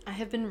 Sage? I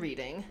have been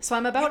reading. So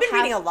I'm about... You've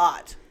been reading a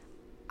lot.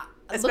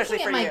 Especially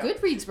looking at my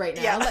Goodreads right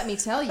now, let me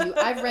tell you,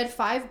 I've read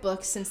 5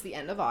 books since the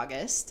end of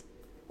August.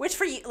 Which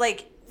for you,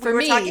 like, we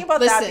were talking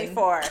about that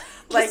before.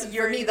 Like,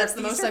 for me, that's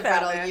the most I've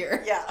read all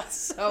year. Yeah.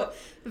 So,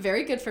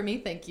 very good for me,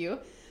 thank you.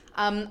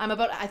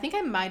 I think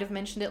I might have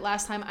mentioned it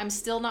last time. I'm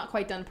still not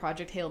quite done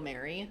Project Hail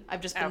Mary. I've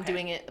just been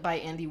doing it by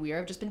Andy Weir.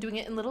 I've just been doing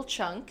it in little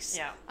chunks,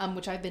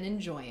 which I've been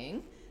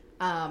enjoying.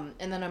 And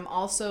then I'm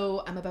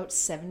about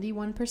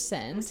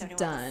 71%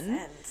 done.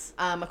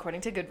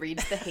 According to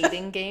Goodreads, The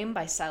Hating Game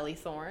by Sally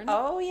Thorne.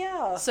 Oh,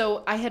 yeah.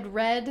 So I had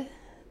read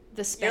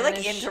the Spanish...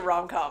 You're like into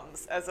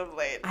rom-coms as of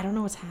late. I don't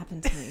know what's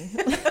happened to me.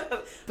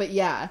 But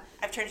yeah.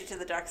 I've turned you to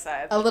the dark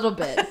side. A little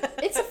bit.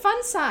 It's a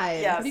fun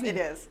side. Yes, it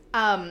is.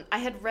 I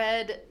had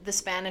read The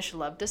Spanish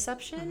Love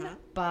Deception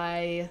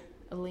by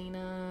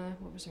Elena...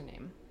 What was her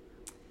name?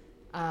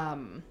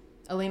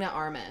 Elena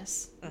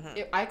Armas.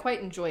 I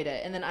quite enjoyed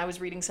it. And then I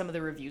was reading some of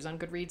the reviews on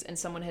Goodreads, and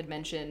someone had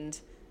mentioned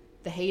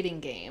The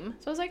Hating Game.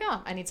 So I was like,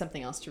 oh, I need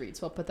something else to read.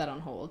 So I'll put that on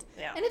hold.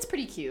 Yeah. And it's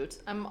pretty cute.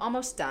 I'm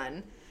almost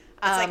done.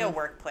 It's like a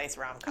workplace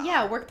rom-com.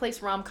 Yeah,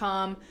 workplace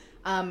rom-com.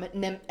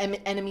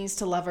 Enemies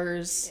to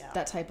lovers,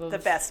 that type of... The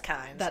best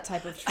kind. That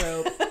type of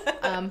trope.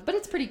 But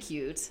it's pretty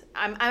cute.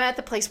 I'm at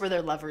the place where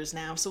they're lovers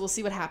now, so we'll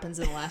see what happens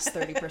in the last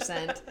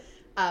 30%.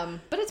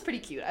 But it's pretty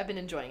cute. I've been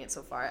enjoying it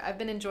so far. I've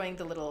been enjoying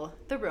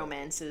the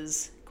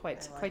romances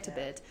quite a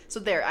bit.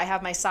 So there, I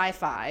have my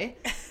sci-fi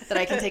that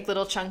I can take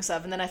little chunks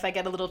of, and then if I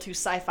get a little too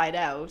sci-fi'd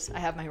out, I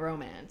have my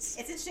romance.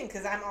 It's interesting,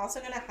 because I'm also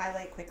going to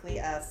highlight quickly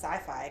a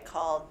sci-fi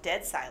called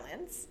Dead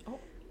Silence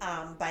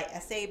by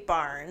S.A.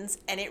 Barnes,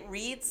 and it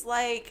reads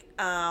like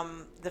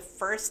the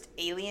first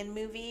Alien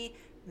movie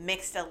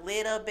mixed a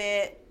little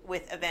bit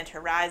with Event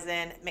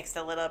Horizon, mixed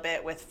a little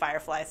bit with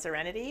Firefly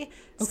Serenity.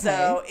 Okay.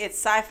 So it's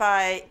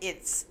sci-fi.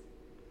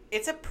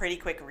 It's a pretty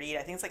quick read.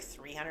 I think it's like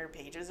 300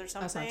 pages or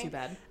something. That's not too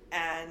bad.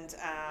 And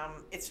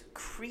it's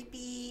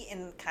creepy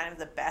in kind of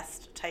the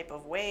best type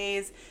of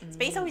ways.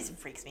 Space always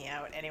freaks me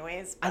out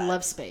anyways. I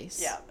love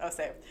space. Yeah,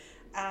 same.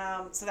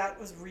 So that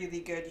was really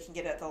good. You can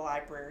get it at the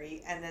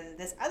library. And then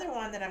this other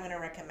one that I'm going to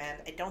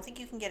recommend, I don't think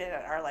you can get it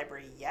at our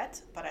library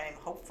yet, but I am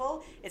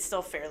hopeful. It's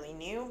still fairly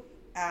new.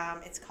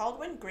 It's called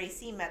When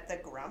Gracie Met the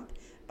Grump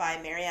by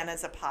Mariana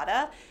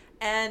Zapata.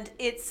 And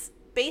it's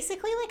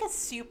basically like a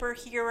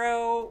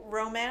superhero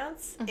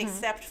romance,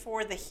 except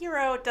for the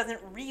hero doesn't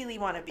really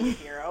want to be a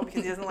hero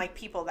because he doesn't like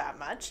people that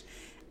much.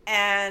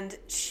 And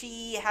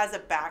she has a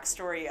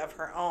backstory of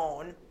her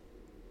own.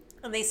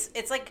 And it's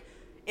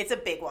a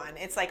big one.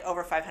 It's like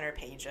over 500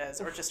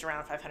 pages or just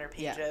around 500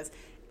 pages.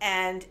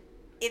 Yeah. And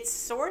it's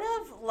sort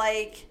of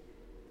like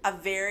a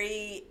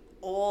very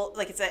old,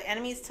 like it's a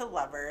enemies to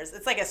lovers.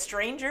 It's like a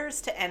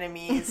strangers to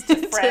enemies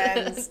to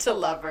friends to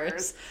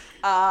lovers.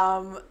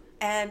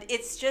 And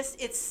it's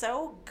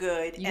so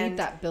good. You need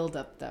that build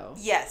up, though.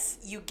 Yes,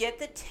 you get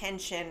the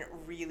tension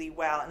really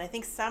well. And I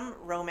think some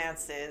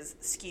romances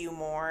skew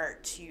more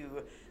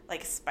to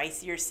like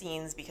spicier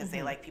scenes because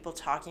they like people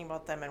talking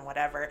about them and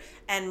whatever.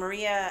 And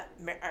Mariana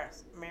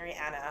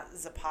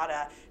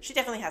Zapata, she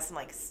definitely has some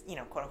like, you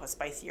know, quote unquote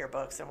spicier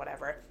books and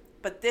whatever.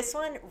 But this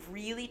one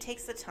really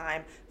takes the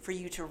time for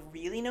you to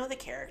really know the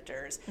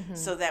characters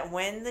so that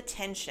when the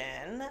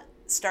tension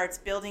starts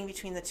building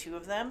between the two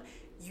of them,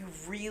 you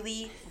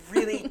really,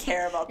 really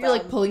care about them. You're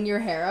like pulling your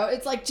hair out.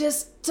 It's like,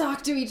 just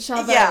talk to each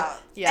other. Yeah.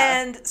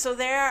 And so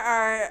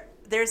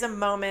there's a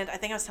moment, I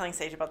think I was telling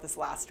Sage about this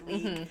last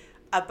week,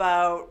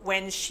 about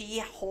when she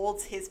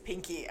holds his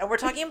pinky. And we're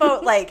talking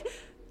about like,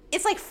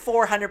 it's like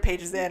 400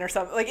 pages in or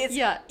something. Like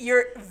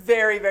you're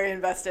very, very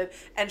invested.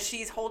 And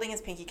she's holding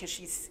his pinky because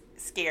she's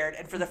scared.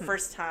 And for the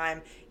first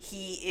time,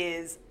 he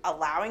is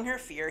allowing her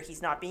fear.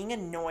 He's not being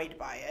annoyed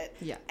by it.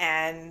 Yeah.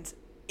 And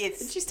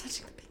she's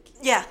touching the pinky.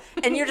 Yeah,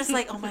 and you're just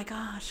like, oh my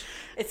gosh,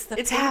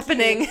 it's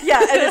happening.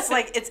 Yeah, and it's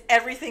like, it's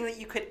everything that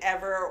you could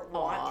ever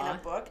want in a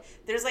book.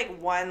 There's like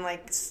one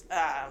like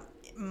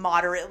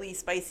moderately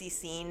spicy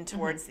scene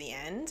towards the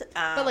end.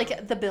 But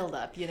like the build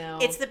up, you know.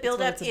 It's the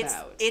build up.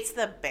 It's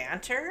the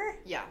banter.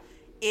 Yeah.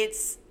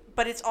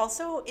 But it's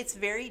also, it's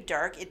very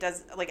dark. It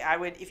does, like,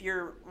 if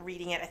you're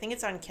reading it, I think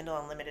it's on Kindle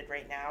Unlimited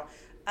right now.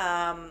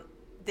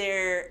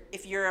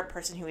 If you're a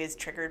person who is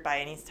triggered by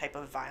any type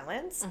of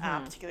violence,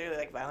 particularly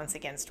like violence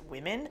against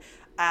women,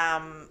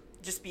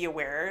 just be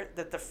aware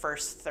that the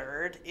first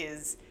third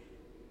is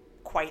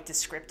quite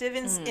descriptive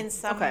in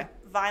some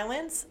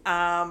violence.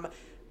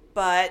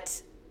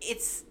 But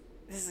it's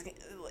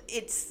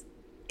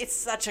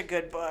such a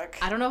good book.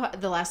 I don't know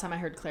the last time I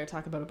heard Claire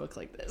talk about a book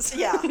like this.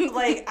 Yeah,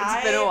 like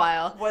it's been a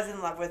while. Was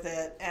in love with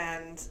it,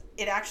 and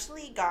it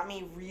actually got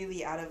me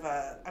really I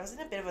was in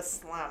a bit of a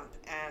slump,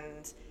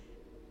 and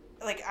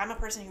like, I'm a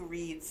person who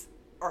reads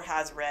or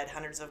has read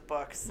hundreds of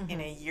books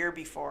in a year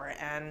before,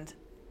 and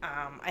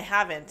I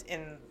haven't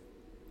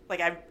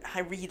like, I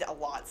read a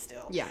lot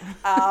still. Yeah.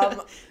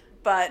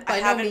 But by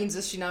no means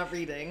is she not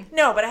reading.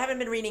 No, but I haven't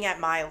been reading at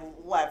my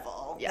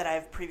level that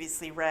I've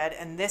previously read,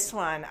 and this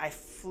one, I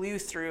flew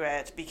through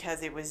it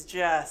because it was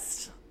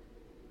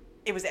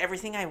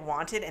everything I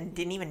wanted and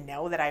didn't even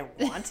know that I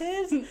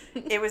wanted.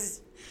 It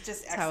was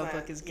just excellent. That's how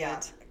a book is good.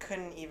 Yeah,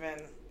 couldn't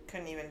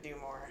even do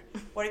more.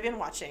 What have you been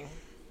watching?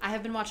 I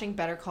have been watching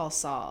Better Call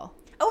Saul.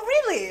 Oh,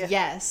 really?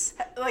 Yes.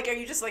 Like, are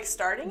you just, like,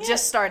 starting it?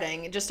 Just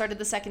started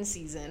the second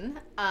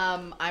season.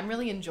 I'm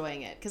really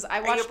enjoying it, because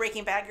Are you a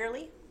Breaking Bad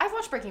girly? I've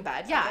watched Breaking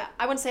Bad, yeah. Okay.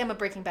 I wouldn't say I'm a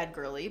Breaking Bad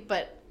girly,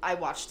 but I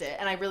watched it,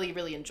 and I really,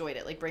 really enjoyed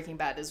it. Like, Breaking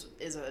Bad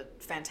is a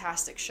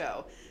fantastic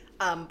show.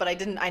 But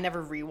I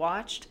never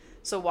rewatched.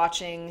 So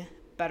watching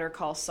Better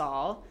Call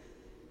Saul,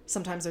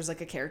 sometimes there's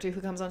like a character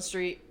who comes on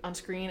screen,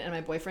 and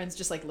my boyfriend's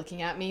just like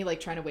looking at me, like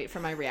trying to wait for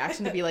my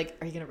reaction to be like,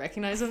 are you gonna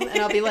recognize him? And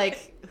I'll be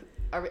like,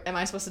 am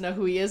I supposed to know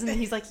who he is? And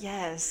he's like,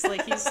 yes,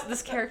 like he's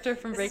this character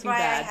from Breaking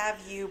Bad. This is why I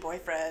have you,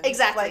 boyfriend.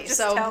 Exactly. Like, just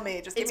tell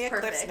me, just give me a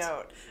Cliff's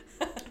note.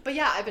 But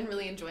yeah, I've been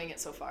really enjoying it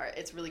so far.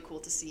 It's really cool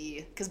to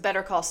see, because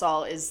Better Call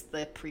Saul is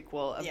the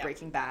prequel of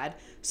Breaking Bad.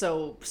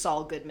 So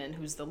Saul Goodman,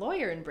 who's the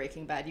lawyer in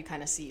Breaking Bad, you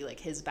kind of see like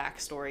his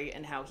backstory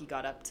and how he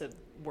got up to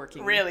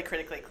working. Really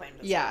critically acclaimed.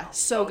 Yeah,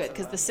 so good,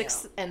 because the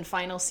sixth and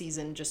final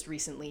season just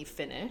recently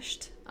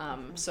finished.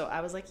 So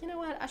I was like, you know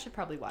what, I should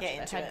probably watch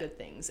it. I've had good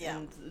things,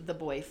 and the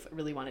boy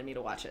really wanted me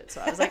to watch it, so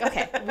I was like,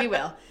 okay, we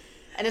will.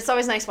 And it's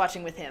always nice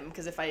watching with him,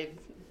 because if I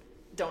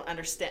don't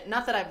understand,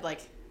 not that I've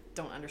like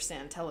don't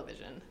understand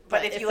television,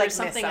 but if there's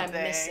something I'm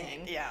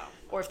missing,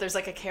 or if there's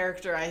like a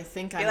character I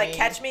think I'm like,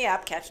 catch me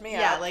up.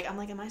 Yeah, like I'm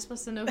like, am I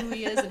supposed to know who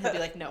he is? And he'll be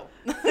like, no,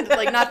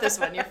 like not this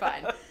one. You're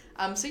fine.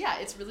 So yeah,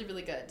 it's really,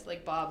 really good.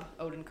 Like Bob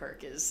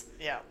Odenkirk is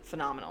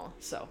phenomenal.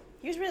 So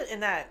he was really in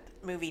that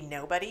movie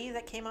Nobody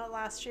that came out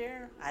last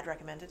year. I'd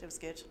recommend it. It was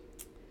good.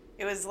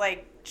 It was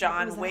like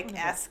John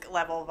Wick-esque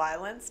level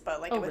violence,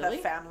 but like with a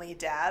family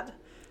dad.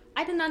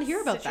 I did not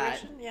hear about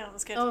that. Yeah, it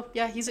was good. Oh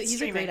yeah, he's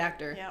a great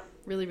actor. Yeah,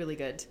 really, really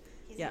good.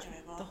 He's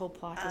enjoyable. The whole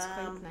plot is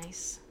quite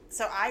nice.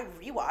 So I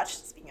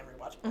rewatched, speaking of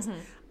rewatchables,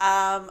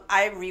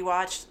 I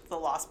rewatched The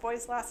Lost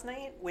Boys last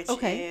night, which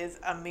is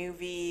a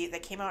movie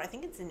that came out, I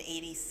think it's in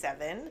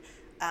 87,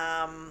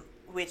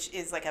 which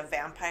is like a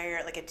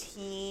vampire, like a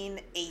teen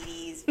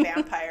 80s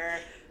vampire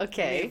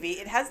movie.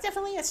 It has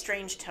definitely a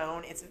strange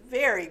tone. It's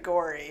very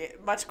gory,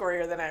 much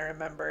gorier than I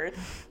remembered.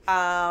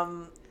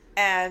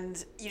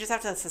 And you just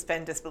have to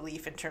suspend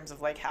disbelief in terms of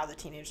like how the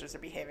teenagers are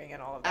behaving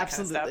and all of that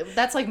kind of stuff.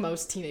 That's like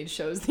most teenage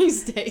shows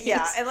these days.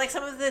 Yeah, and like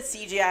some of the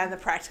CGI and the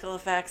practical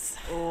effects,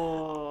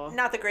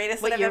 not the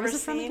greatest that I've ever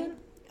seen.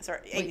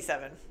 Sorry,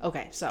 87.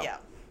 Okay, so yeah,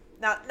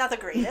 not the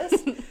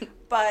greatest,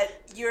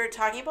 but you're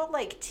talking about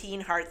like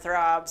teen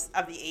heartthrobs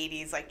of the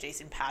 80s, like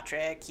Jason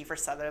Patric, Kiefer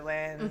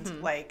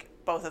Sutherland, like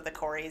both of the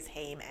Coreys,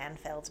 Haim and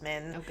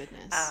Feldman. Oh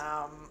goodness.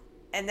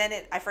 And then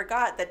I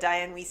forgot that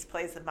Diane Wiest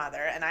plays the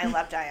mother, and I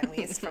love Diane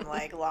Wiest from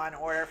like Law and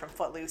Order, from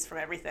Footloose, from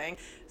everything.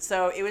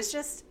 So it was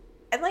just,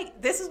 and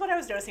like this is what I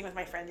was noticing with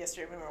my friend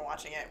yesterday when we were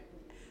watching it.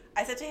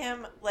 I said to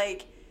him,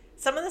 like,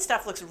 some of the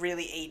stuff looks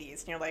really 80s,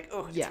 and you're like,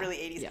 oh, it's really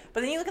 80s. Yeah.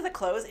 But then you look at the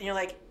clothes, and you're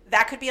like,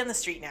 that could be on the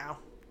street now.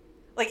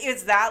 Like,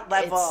 it's that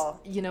level.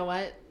 You know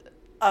what?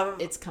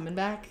 It's coming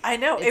back. I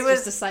know. It was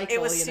just a cycle.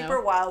 It was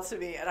super wild to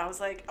me, and I was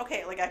like,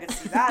 okay, like I could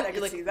see that. I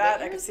could see that.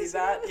 I could see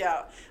that.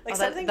 Yeah. Like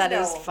some things. That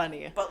is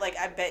funny. But like,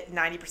 I bet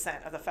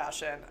 90% of the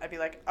fashion, I'd be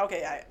like,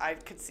 okay, I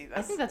could see this.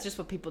 I think that's just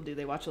what people do.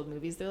 They watch old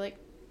movies. They're like,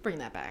 bring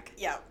that back.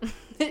 Yeah.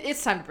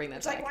 It's time to bring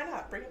that back. It's like, why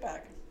not? Bring it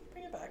back.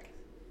 Bring it back.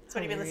 So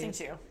what have you been listening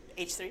to?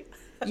 H3?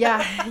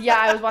 Yeah.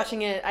 I was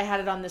watching it. I had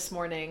it on this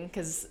morning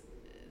because.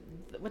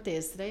 What day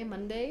is today?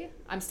 Monday?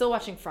 I'm still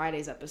watching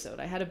Friday's episode.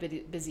 I had a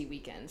busy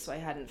weekend, so I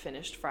hadn't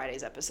finished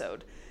Friday's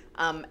episode.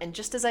 And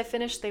just as I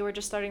finished, they were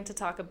just starting to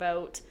talk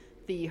about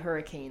the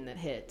hurricane that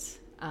hit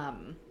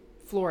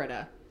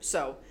Florida.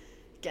 So,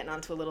 getting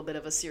onto a little bit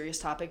of a serious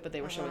topic, but they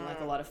were showing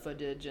like a lot of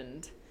footage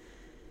and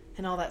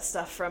all that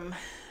stuff from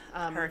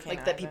Hurricane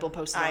like that people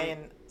posted on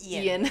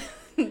Ian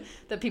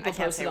that people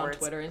posted on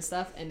Twitter and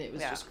stuff, and it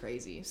was just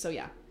crazy. So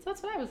yeah, so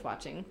that's what I was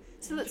watching.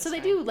 So they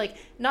do, like,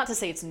 not to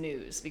say it's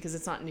news, because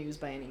it's not news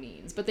by any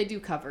means, but they do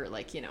cover,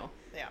 like, you know,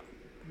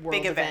 world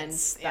big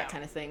events, that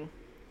kind of thing.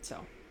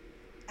 So,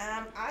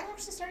 I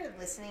actually started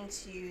listening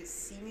to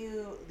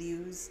Simu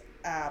Liu's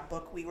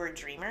book, We Were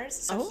Dreamers.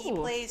 So he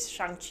plays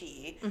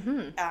Shang-Chi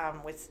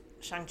with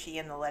Shang-Chi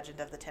and the Legend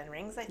of the Ten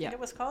Rings, I think it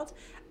was called.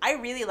 I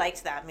really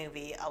liked that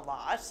movie a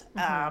lot,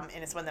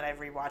 and it's one that I've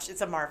rewatched.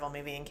 It's a Marvel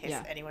movie, in case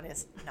anyone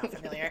is not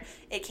familiar.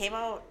 It came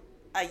out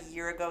a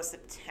year ago,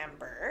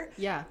 September.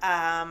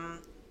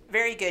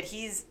 Very good.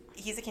 He's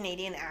a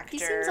Canadian actor. He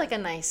seems like a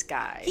nice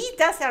guy. He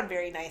does sound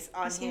very nice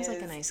on his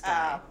like a nice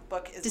guy.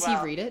 Book as Does well.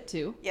 he read it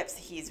too? Yep,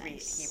 he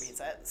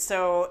reads it.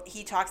 So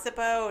he talks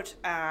about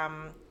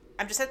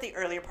I'm just at the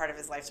earlier part of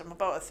his life, so I'm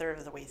about a third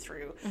of the way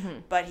through.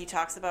 But he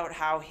talks about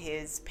how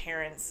his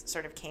parents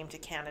sort of came to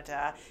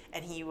Canada,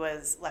 and he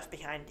was left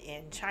behind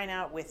in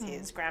China with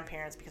his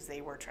grandparents because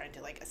they were trying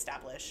to like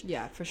establish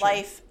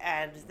life,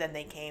 and then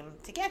they came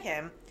to get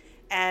him.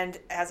 And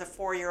as a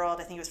 4-year-old,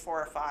 I think he was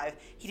 4 or 5,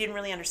 he didn't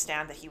really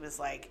understand that he was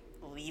like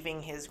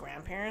leaving his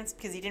grandparents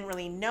because he didn't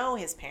really know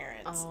his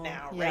parents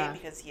right?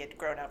 Because he had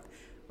grown up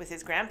with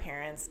his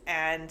grandparents.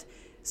 And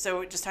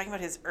so just talking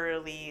about his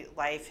early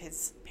life,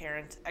 his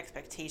parent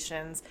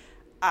expectations,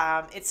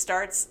 it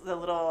starts the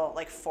little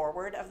like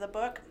forward of the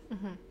book.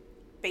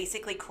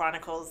 Basically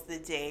chronicles the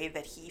day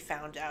that he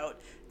found out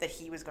that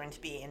he was going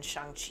to be in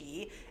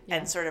Shang-Chi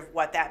and sort of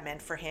what that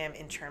meant for him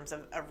in terms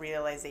of a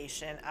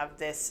realization of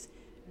this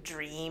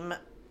dream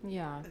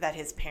that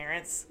his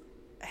parents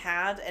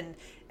had,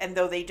 and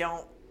though they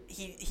don't,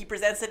 he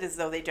presents it as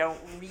though they don't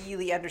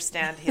really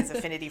understand his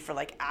affinity for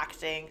like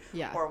acting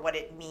or what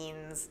it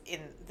means in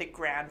the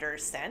grander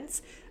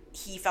sense.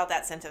 He felt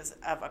that sense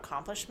of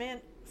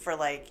accomplishment for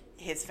like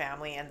his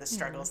family and the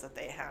struggles that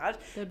they had.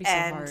 That'd be so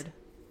hard.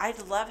 I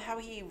love how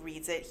he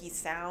reads it. He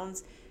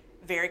sounds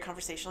very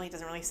conversational. He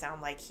doesn't really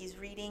sound like he's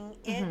reading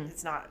it.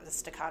 It's not the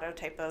staccato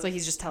type of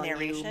he's just telling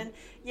narration.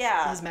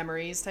 His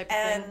memories type of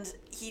thing. And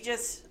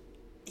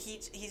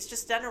he's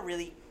just done a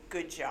really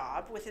good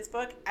job with his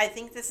book. I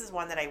think this is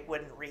one that I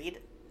wouldn't read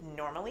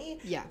normally.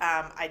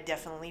 I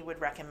definitely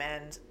would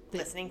recommend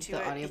listening to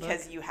it audiobook,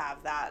 because you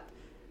have that,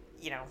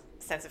 you know,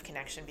 sense of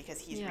connection because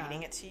he's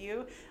reading it to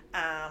you.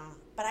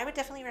 But I would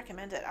definitely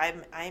recommend it.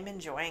 I'm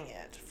enjoying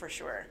it for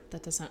sure.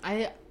 That does sound.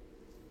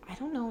 I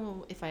don't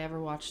know if I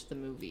ever watched the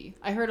movie.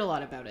 I heard a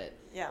lot about it.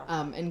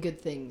 And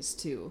good things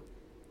too.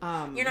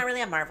 You're not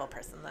really a Marvel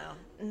person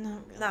though.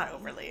 Not really. Not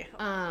overly.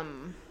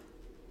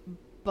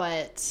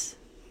 But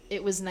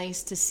it was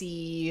nice to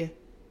see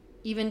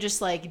even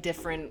just like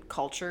different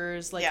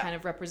cultures like kind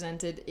of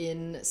represented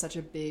in such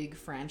a big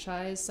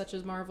franchise such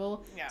as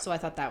Marvel. So I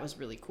thought that was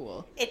really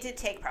cool. It did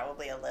take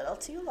probably a little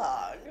too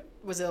long.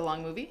 Was it a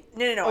long movie?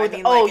 No. Oh, I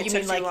mean, like, you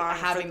mean like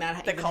having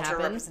that the cultural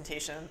happen?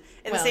 representation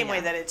in the same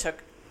way that it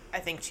took, I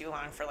think, too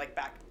long for like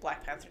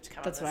Black Panther to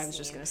come. That's what I was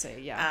just gonna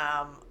say.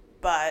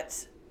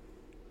 But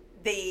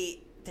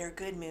they're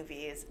good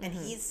movies, and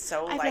he's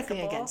so likable. I have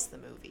nothing against the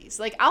movies.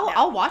 Like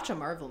I'll watch a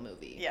Marvel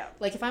movie.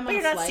 Like if I'm on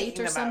a flight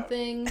or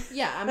something.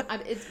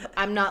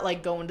 I'm not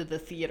like going to the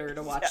theater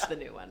to watch the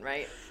new one,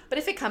 right? But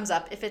if it comes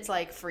up, if it's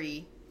like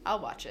free, I'll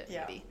watch it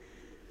maybe.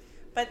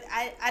 But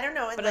I don't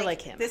know. But I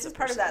like him. This is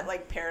part of that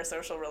like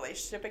parasocial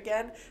relationship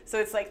again. So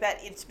it's like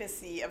that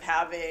intimacy of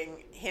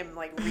having him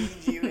like read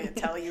you and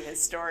tell you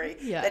his story.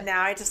 That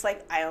now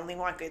I only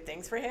want good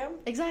things for him.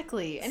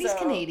 Exactly. And he's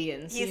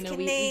Canadian. So, he's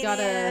Canadian, we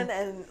gotta...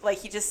 and like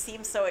he just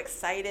seems so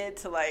excited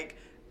to like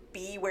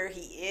be where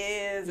he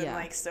is and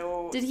like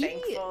so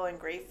thankful and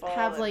grateful.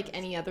 Have like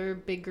any other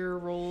bigger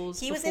roles?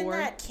 He was in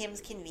that Kim's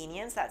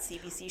Convenience, that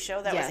CBC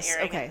show that was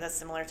airing at a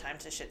similar time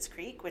to Schitt's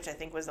Creek, which I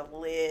think was a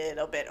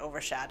little bit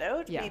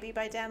overshadowed maybe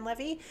by Dan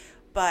Levy.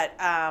 But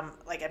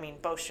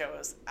both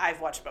shows,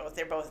 I've watched both.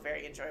 They're both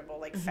very enjoyable,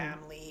 like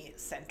family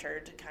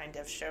centered kind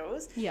of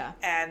shows.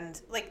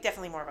 And like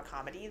definitely more of a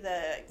comedy,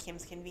 the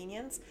Kim's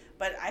Convenience.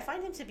 But I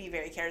find him to be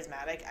very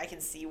charismatic. I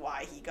can see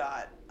why he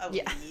got a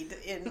lead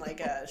in like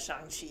a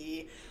Shang-Chi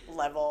B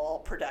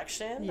level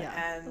production. Yeah.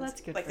 And Well,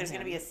 that's good like for there's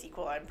going to him. be a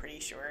sequel, I'm pretty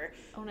sure.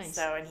 Oh, nice.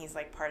 So, and he's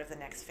like part of the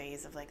next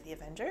phase of like the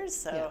Avengers.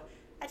 So Yeah.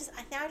 I just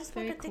want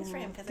Very good things for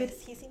cool. him because Good.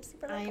 he seems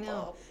super I likable.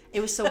 know. It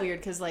was so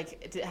weird because,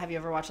 like, have you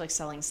ever watched, like,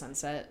 Selling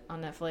Sunset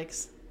on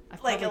Netflix?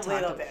 I've Like a probably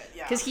talked little bit,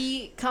 yeah. Because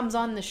he comes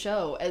on the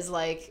show as,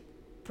 like,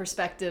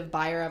 prospective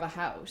buyer of a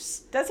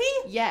house. Does he?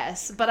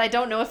 Yes, but I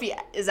don't know if he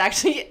is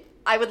actually...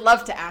 I would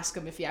love to ask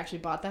him if he actually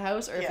bought the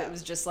house or if Yeah. it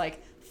was just,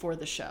 like, for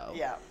the show.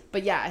 Yeah.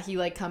 But, yeah, he,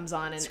 like, comes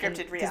on and...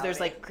 Scripted Because there's,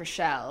 reality. like,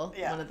 Chriselle,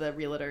 Yeah. one of the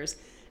realtors.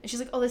 And she's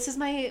like, oh, this is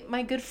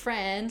my good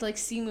friend, like,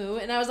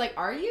 Simu. And I was like,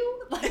 are you?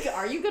 Like,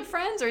 are you good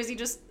friends? Or is he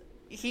just...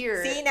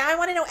 here. See, now I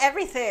want to know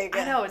everything.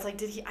 I know. It's like,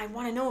 I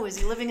want to know, is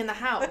he living in the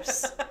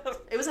house?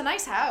 It was a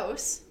nice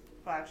house.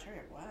 Well, I'm sure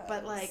it was.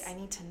 But, like, I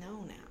need to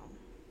know now.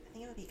 I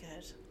think it would be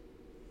good.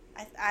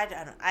 I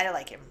don't know. I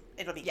like him.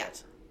 It'll be Yeah.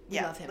 good. We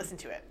love him. Listen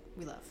to it.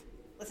 We love.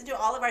 Listen to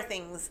all of our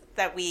things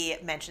that we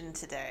mentioned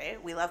today.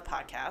 We love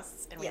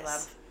podcasts, and we Yes.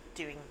 love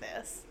doing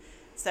this.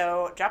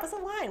 So drop us a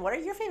line. What are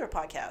your favorite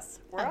podcasts?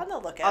 We're on the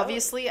lookout.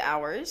 Obviously,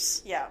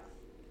 ours. Yeah.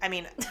 I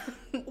mean,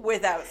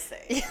 without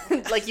saying.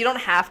 Like, you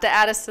don't have to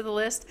add us to the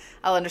list.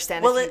 I'll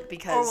understand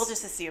because... Or we'll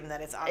just assume that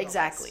it's on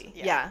Exactly. the list.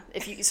 Yeah.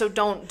 If you so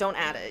don't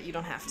add it. You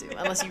don't have to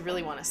unless you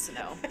really want us to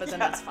know. But then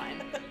that's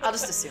fine. I'll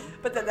just assume.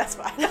 But then that's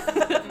fine.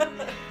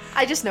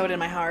 I just know it in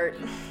my heart.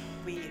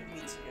 We too.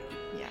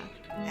 Yeah.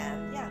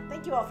 And yeah,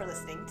 thank you all for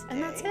listening today.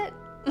 And that's it.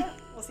 Yeah,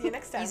 we'll see you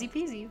next time. Easy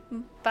peasy.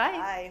 Bye.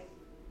 Bye.